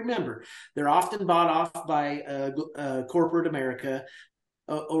have to remember they're often bought off by corporate America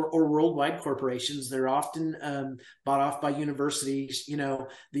or worldwide corporations. They're often bought off by universities, the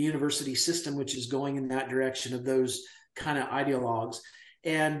university system, which is going in that direction of those kind of ideologues.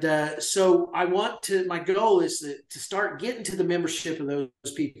 And so my goal is to start getting to the membership of those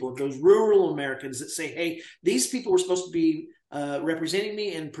people, of those rural Americans that say, hey, these people were supposed to be representing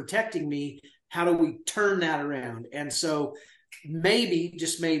me and protecting me. How do we turn that around? And so maybe,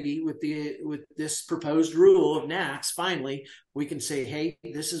 just maybe, with this proposed rule of NACS, finally we can say, hey,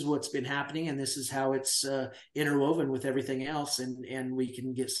 this is what's been happening, and this is how it's interwoven with everything else, and we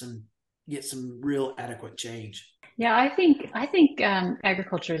can get some real adequate change. Yeah, I think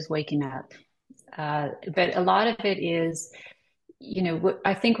agriculture is waking up, but a lot of it is,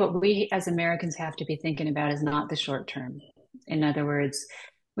 I think what we as Americans have to be thinking about is not the short term. In other words,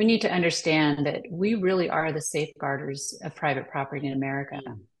 we need to understand that we really are the safeguarders of private property in America.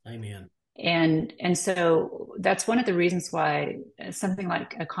 Amen. And so that's one of the reasons why something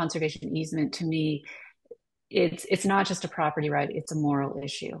like a conservation easement, to me, it's not just a property right, it's a moral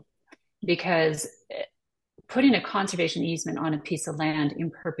issue. Because putting a conservation easement on a piece of land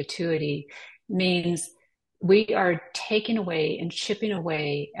in perpetuity means we are taking away and chipping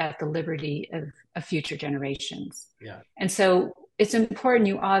away at the liberty of future generations. Yeah. And so it's important.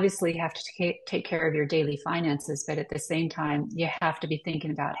 You obviously have to take care of your daily finances, but at the same time, you have to be thinking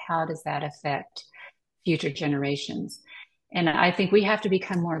about how does that affect future generations. And I think we have to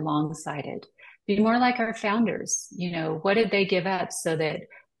become more long-sighted, be more like our founders. What did they give up so that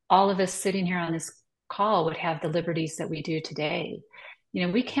all of us sitting here on this call would have the liberties that we do today?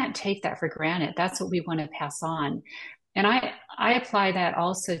 We can't take that for granted. That's what we want to pass on. And I apply that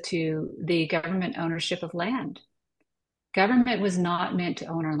also to the government ownership of land. Government was not meant to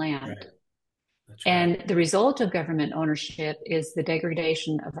own our land. Right. That's right. And the result of government ownership is the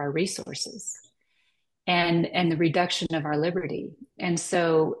degradation of our resources and the reduction of our liberty. And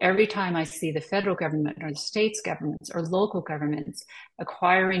so every time I see the federal government or the states governments or local governments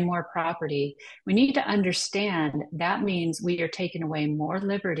acquiring more property, we need to understand that means we are taking away more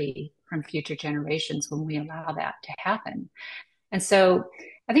liberty from future generations when we allow that to happen. And so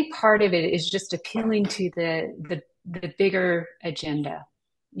I think part of it is just appealing to the bigger agenda.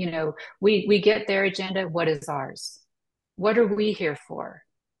 We get their agenda. What is ours? What are we here for?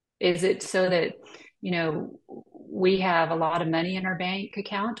 Is it so that we have a lot of money in our bank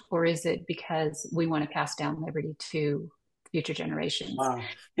account, or is it because we want to pass down liberty to future generations? Wow.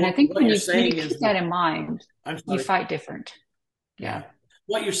 And I think when you keep that in mind, you fight different. Yeah.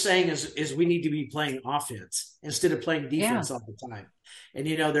 What you're saying is we need to be playing offense instead of playing defense all the time. And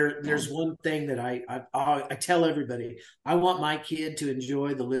there's one thing that I tell everybody: I want my kid to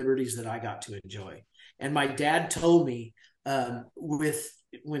enjoy the liberties that I got to enjoy. And my dad told me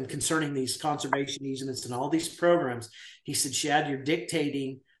when concerning these conservation easements and all these programs, he said, Shad, you're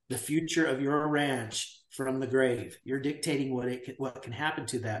dictating the future of your ranch from the grave. You're dictating what can happen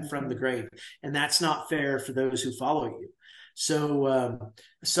to that from the grave. And that's not fair for those who follow you. So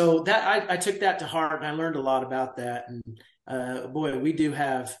that I took that to heart, and I learned a lot about that. And boy, we do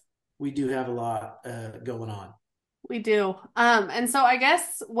have a lot going on. We do. And so I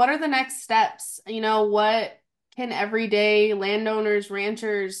guess, what are the next steps? What can everyday landowners,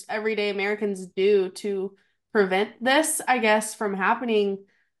 ranchers, everyday Americans do to prevent this, I guess, from happening?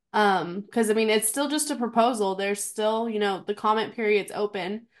 Because it's still just a proposal. There's still, the comment period's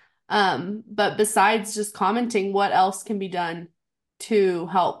open. But besides just commenting, what else can be done to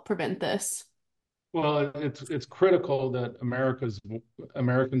help prevent this? Well, it's critical that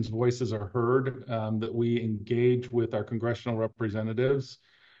Americans' voices are heard, that we engage with our congressional representatives.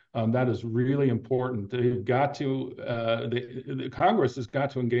 That is really important. They've got to, the Congress has got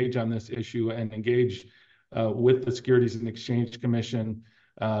to engage on this issue and engage with the Securities and Exchange Commission,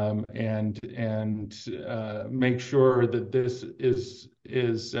 and make sure that this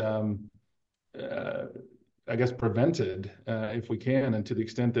is I guess, prevented if we can, and to the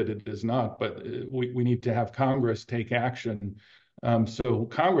extent that it is not. But we need to have Congress take action. So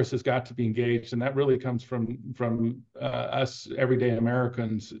Congress has got to be engaged, and that really comes from us everyday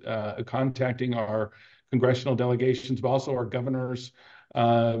Americans contacting our congressional delegations, but also our governors,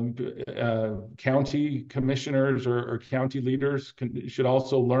 county commissioners or county leaders should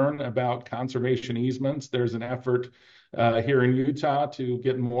also learn about conservation easements. There's an effort here in Utah to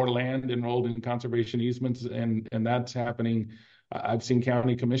get more land enrolled in conservation easements, and that's happening. I've seen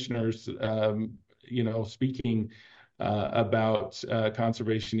county commissioners, speaking about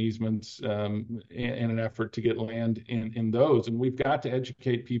conservation easements in an effort to get land in those. And we've got to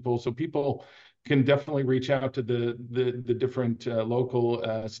educate people, so people can definitely reach out to the different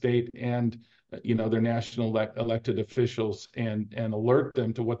local, state, and their national elected officials and alert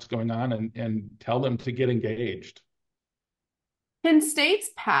them to what's going on and tell them to get engaged. Can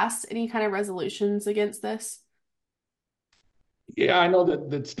states pass any kind of resolutions against this? Yeah, I know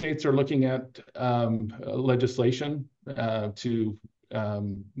that states are looking at legislation to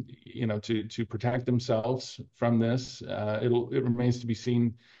protect themselves from this. It remains to be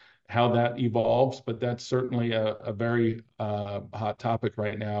seen how that evolves, but that's certainly a very hot topic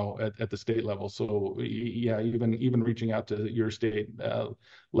right now at the state level. So yeah, even reaching out to your state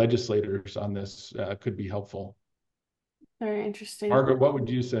legislators on this could be helpful. Very interesting. Margaret, what would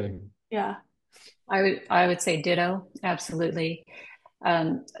you say? Yeah. I would say ditto, absolutely.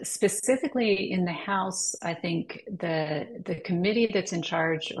 Specifically in the House, I think the committee that's in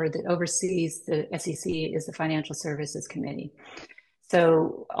charge or that oversees the SEC is the Financial Services Committee.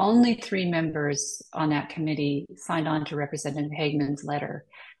 So only 3 members on that committee signed on to Representative Hageman's letter,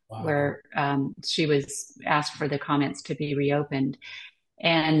 Wow. where she was asked for the comments to be reopened.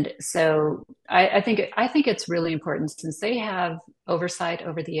 And so I think it's really important, since they have oversight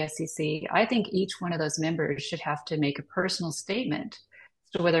over the SEC. I think each one of those members should have to make a personal statement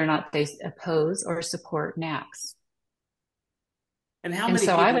as to whether or not they oppose or support NACS. And how And many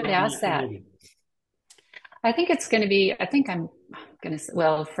so people I would are on ask that. committee? I think it's going to be, I think I'm going to,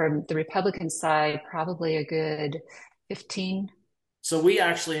 well, from the Republican side, probably a good 15. So we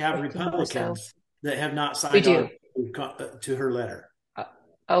actually have 15 or so. Republicans that have not We signed do. on to her letter.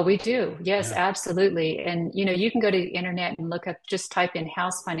 Oh, we do. Yes, Yeah. absolutely. And you can go to the internet and look up, just type in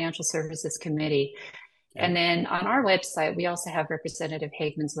House Financial Services Committee. Yeah. And then on our website, we also have Representative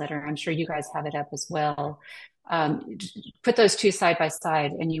Hageman's letter. I'm sure you guys have it up as well. Put those two side by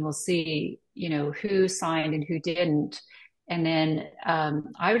side and you will see, who signed and who didn't. And then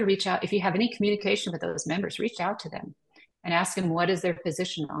I would reach out, if you have any communication with those members, reach out to them and ask them what is their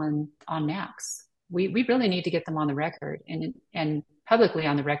position on NACS. We really need to get them on the record and publicly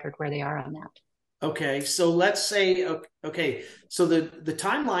on the record where they are on that. Okay, so let's say, okay, so the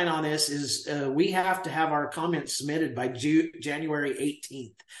timeline on this is we have to have our comments submitted by January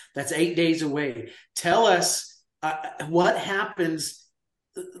 18th. That's 8 days away. Tell us what happens.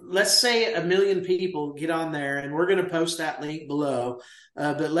 Let's say 1 million people get on there, and we're going to post that link below.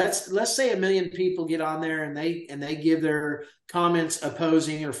 But let's say 1 million people get on there and they give their comments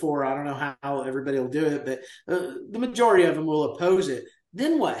opposing or for. I don't know how everybody will do it, but the majority of them will oppose it.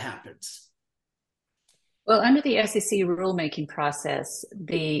 Then what happens? Well, under the SEC rulemaking process,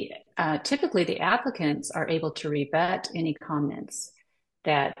 typically the applicants are able to rebut any comments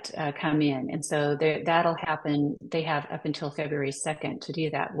that come in. And so that'll happen. They have up until February 2nd to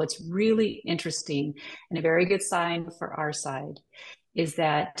do that. What's really interesting and a very good sign for our side is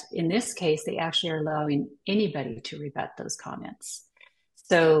that in this case, they actually are allowing anybody to rebut those comments.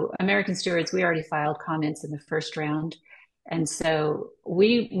 So American Stewards, we already filed comments in the first round. And so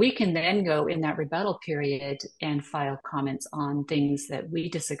we can then go in that rebuttal period and file comments on things that we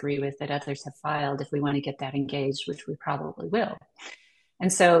disagree with that others have filed if we want to get that engaged, which we probably will.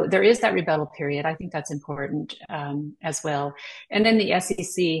 And so there is that rebuttal period. I think that's important as well. And then the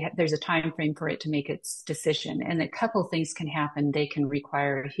SEC, there's a time frame for it to make its decision. And a couple of things can happen. They can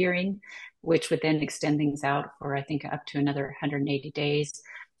require a hearing, which would then extend things out for, I think, up to another 180 days.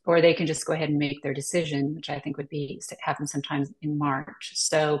 Or they can just go ahead and make their decision, which I think would happen sometime in March.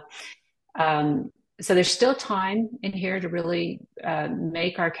 So there's still time in here to really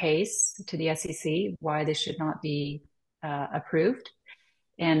make our case to the SEC why this should not be approved.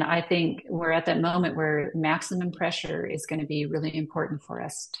 And I think we're at that moment where maximum pressure is going to be really important for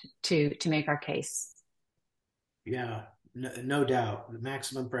us to make our case. Yeah, no doubt.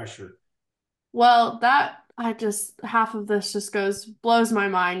 Maximum pressure. Well, half of this just blows my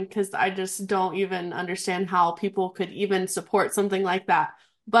mind, because I just don't even understand how people could even support something like that.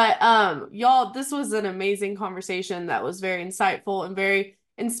 But y'all, this was an amazing conversation that was very insightful and very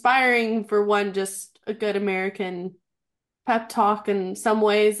inspiring for one, just a good American pep talk in some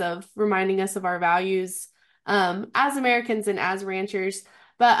ways of reminding us of our values as Americans and as ranchers.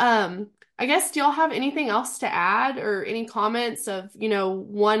 But I guess, do y'all have anything else to add or any comments of,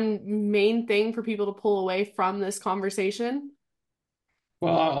 one main thing for people to pull away from this conversation?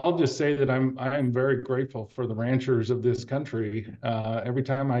 Well, I'll just say that I'm very grateful for the ranchers of this country. Every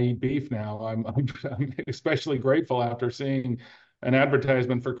time I eat beef now, I'm especially grateful after seeing an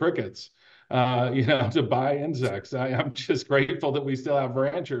advertisement for crickets. To buy insects. I'm just grateful that we still have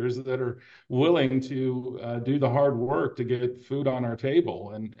ranchers that are willing to do the hard work to get food on our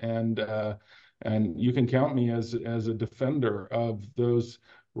table, and you can count me as a defender of those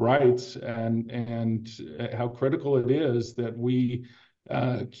rights and how critical it is that we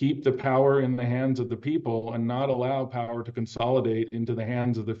keep the power in the hands of the people and not allow power to consolidate into the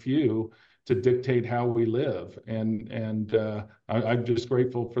hands of the few to dictate how we live. And I'm just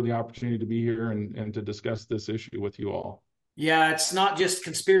grateful for the opportunity to be here and to discuss this issue with you all. Yeah, it's not just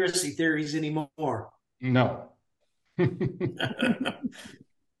conspiracy theories anymore. No.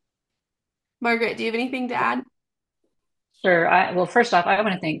 Margaret, do you have anything to add? Sure. Well, first off, I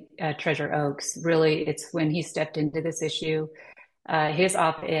want to thank Treasurer Oaks. Really, it's when he stepped into this issue. His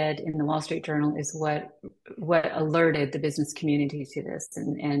op-ed in the Wall Street Journal is what alerted the business community to this,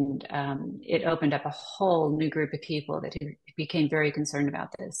 and it opened up a whole new group of people that became very concerned about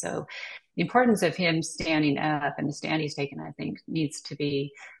this. So, the importance of him standing up and the stand he's taken, I think, needs to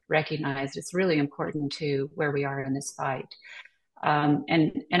be recognized. It's really important to where we are in this fight.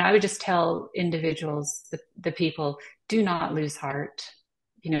 And I would just tell individuals, the people, do not lose heart.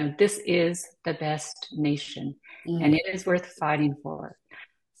 You know, this is the best nation, and it is worth fighting for.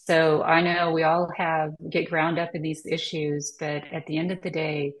 So I know we all get ground up in these issues, but at the end of the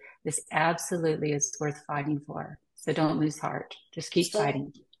day, this absolutely is worth fighting for. So don't lose heart. Just keep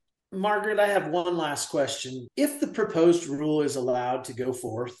fighting. Margaret, I have one last question. If the proposed rule is allowed to go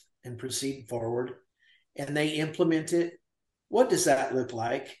forth and proceed forward, and they implement it, what does that look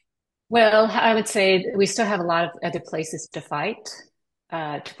like? Well, I would say we still have a lot of other places to fight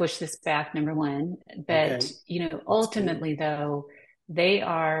to push this back, number one. But Okay. ultimately, though,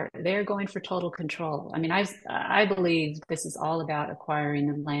 they're going for total control. I mean, I believe this is all about acquiring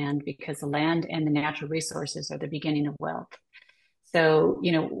the land, because the land and the natural resources are the beginning of wealth. So,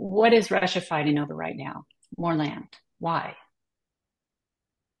 what is Russia fighting over right now? More land. Why?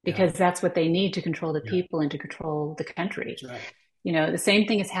 Because that's what they need to control the people and to control the country. That's right. The same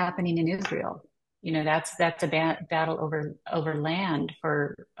thing is happening in Israel. That's a battle over land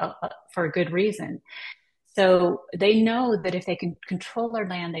for a good reason. So they know that if they can control our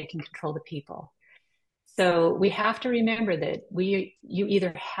land, they can control the people. So we have to remember that you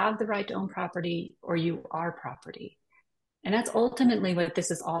either have the right to own property or you are property, and that's ultimately what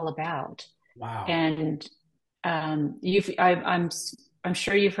this is all about. Wow. And I'm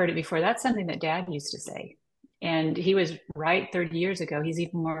sure you've heard it before. That's something that Dad used to say. And he was right 30 years ago. He's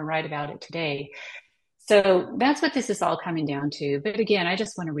even more right about it today. So that's what this is all coming down to. But again, I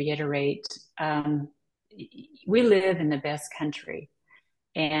just want to reiterate, we live in the best country,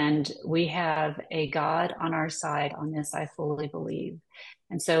 and we have a God on our side on this, I fully believe.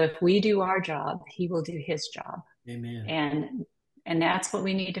 And so if we do our job, he will do his job. Amen. And that's what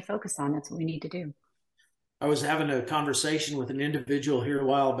we need to focus on. That's what we need to do. I was having a conversation with an individual here a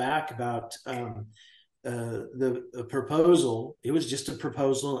while back about the proposal. It was just a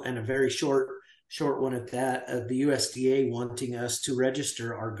proposal, and a very short one at that, of the USDA wanting us to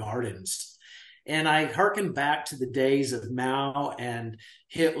register our gardens. And I hearken back to the days of Mao and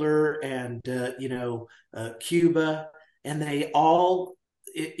Hitler and Cuba, and they all,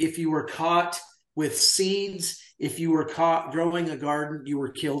 if you were caught with seeds, if you were caught growing a garden, you were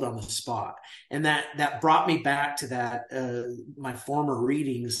killed on the spot. And that brought me back to that my former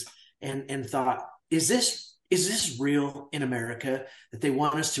readings, and thought, is this real in America, that they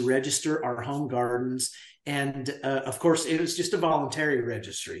want us to register our home gardens? And of course, it was just a voluntary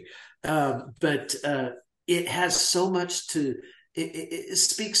registry, but it has so much to. It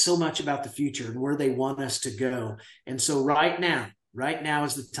speaks so much about the future and where they want us to go. And so right now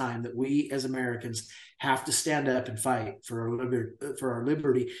is the time that we as Americans have to stand up and fight for our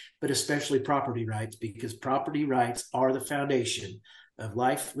liberty, but especially property rights, because property rights are the foundation of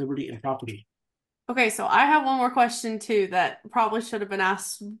life, liberty, and property. Okay, so I have one more question too that probably should have been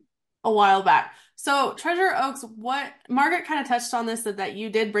asked a while back. So Treasurer Oaks, what Margaret kind of touched on this, that you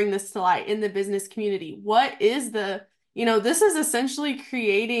did bring this to light in the business community. What is this is essentially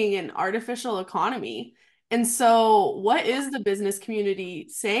creating an artificial economy. And so what is the business community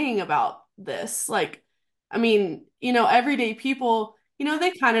saying about this? Like, I mean, everyday people,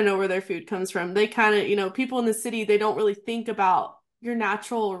 they kind of know where their food comes from. They kind of, people in the city, they don't really think about your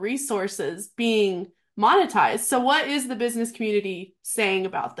natural resources being monetized. So what is the business community saying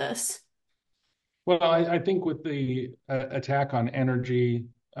about this? Well, I think with the attack on energy,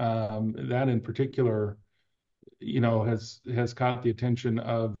 that in particular, has caught the attention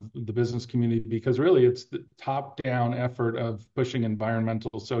of the business community, because really it's the top-down effort of pushing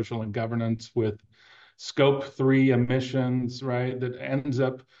environmental, social, and governance with Scope 3 emissions, right? That ends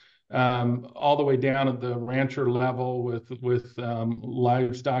up all the way down at the rancher level with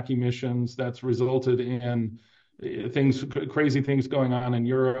livestock emissions. That's resulted in crazy things going on in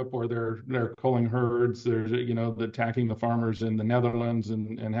Europe, or they're culling herds. There's attacking the farmers in the Netherlands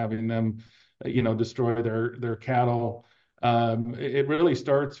and having them destroy their cattle. It really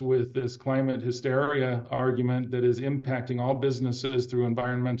starts with this climate hysteria argument that is impacting all businesses through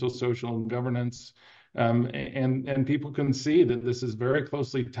environmental, social, and governance. And people can see that this is very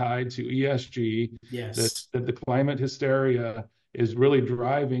closely tied to ESG. Yes. That the climate hysteria is really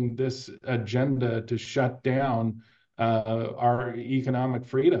driving this agenda to shut down our economic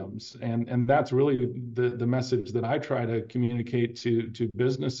freedoms. And that's really the message that I try to communicate to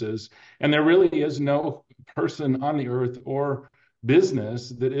businesses. And there really is no person on the earth or business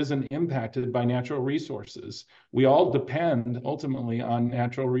that isn't impacted by natural resources. We all depend ultimately on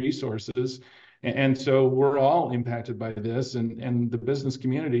natural resources. And so we're all impacted by this, and the business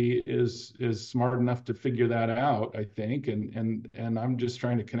community is smart enough to figure that out, I think. And I'm just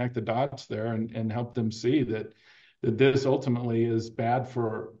trying to connect the dots there and help them see that this ultimately is bad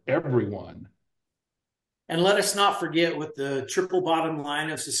for everyone. And let us not forget what the triple bottom line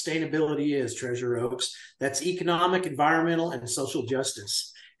of sustainability is, Treasure Oaks. That's economic, environmental, and social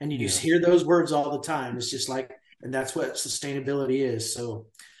justice. And you hear those words all the time. It's just like, and that's what sustainability is. So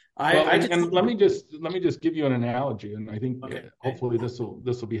let me just give you an analogy, and I think hopefully this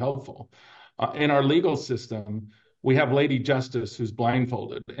will be helpful. In our legal system, we have Lady Justice who's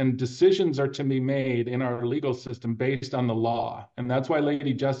blindfolded, and decisions are to be made in our legal system based on the law, and that's why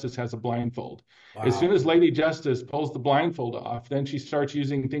Lady Justice has a blindfold. Wow. As soon as Lady Justice pulls the blindfold off, then she starts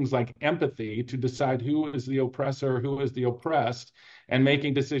using things like empathy to decide who is the oppressor, who is the oppressed, and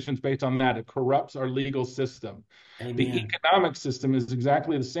making decisions based on that. It corrupts our legal system. Amen. The economic system is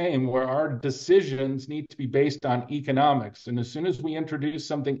exactly the same, where our decisions need to be based on economics. And as soon as we introduce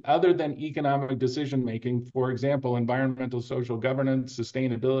something other than economic decision making, for example, environmental, social governance,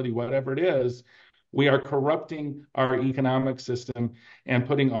 sustainability, whatever it is, we are corrupting our economic system and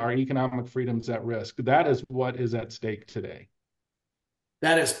putting our economic freedoms at risk. That is what is at stake today.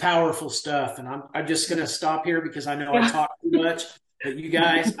 That is powerful stuff. And I'm just going to stop here because I know I talk too much. But you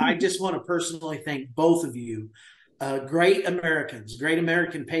guys, I just want to personally thank both of you. Great Americans, great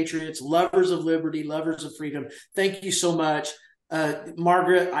American patriots, lovers of liberty, lovers of freedom. Thank you so much.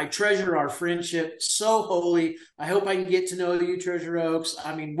 Margaret, I treasure our friendship so wholly. I hope I can get to know you, Treasure Oaks.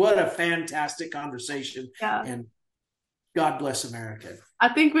 I mean, what a fantastic conversation. Yeah. And God bless America. I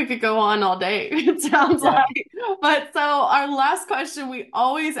think we could go on all day, it sounds like. But so our last question we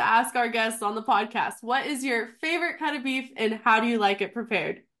always ask our guests on the podcast, what is your favorite cut of beef and how do you like it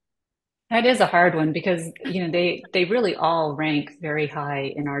prepared? That is a hard one because, they really all rank very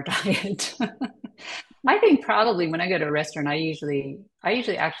high in our diet. I think probably when I go to a restaurant, I usually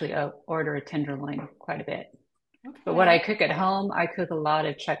actually order a tenderloin quite a bit. Okay. But what I cook at home, I cook a lot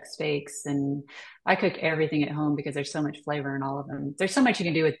of chuck steaks, and I cook everything at home because there's so much flavor in all of them. There's so much you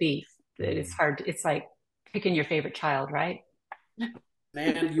can do with beef that it's hard. It's like picking your favorite child, right?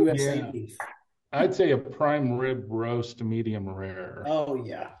 Man, USA beef. I'd say a prime rib roast, medium rare. Oh,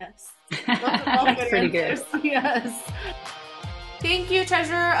 yeah. Yes. That's pretty good. Yes. Thank you,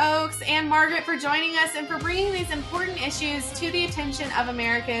 Treasurer Oaks and Margaret, for joining us and for bringing these important issues to the attention of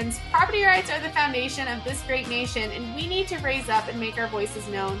Americans. Property rights are the foundation of this great nation, and we need to raise up and make our voices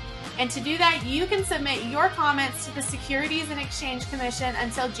known. And to do that, you can submit your comments to the Securities and Exchange Commission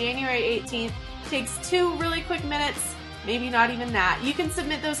until January 18th. It takes 2 really quick minutes, maybe not even that. You can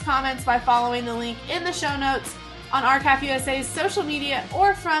submit those comments by following the link in the show notes on RCAF USA's social media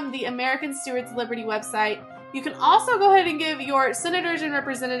or from the American Stewards Liberty website. You can also go ahead and give your senators and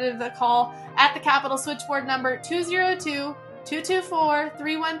representatives a call at the Capitol switchboard number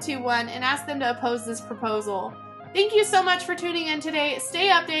 202-224-3121 and ask them to oppose this proposal. Thank you so much for tuning in today. Stay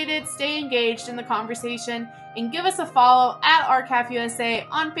updated, stay engaged in the conversation, and give us a follow at RCAF USA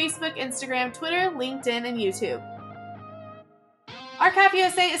on Facebook, Instagram, Twitter, LinkedIn, and YouTube. RCAF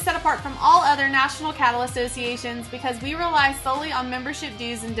USA is set apart from all other national cattle associations because we rely solely on membership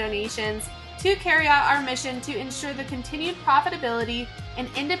dues and donations to carry out our mission to ensure the continued profitability and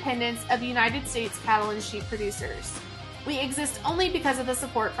independence of United States cattle and sheep producers. We exist only because of the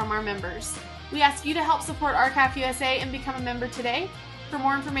support from our members. We ask you to help support RCAF USA and become a member today. For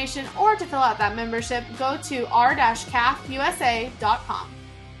more information or to fill out that membership, go to r-cafusa.com.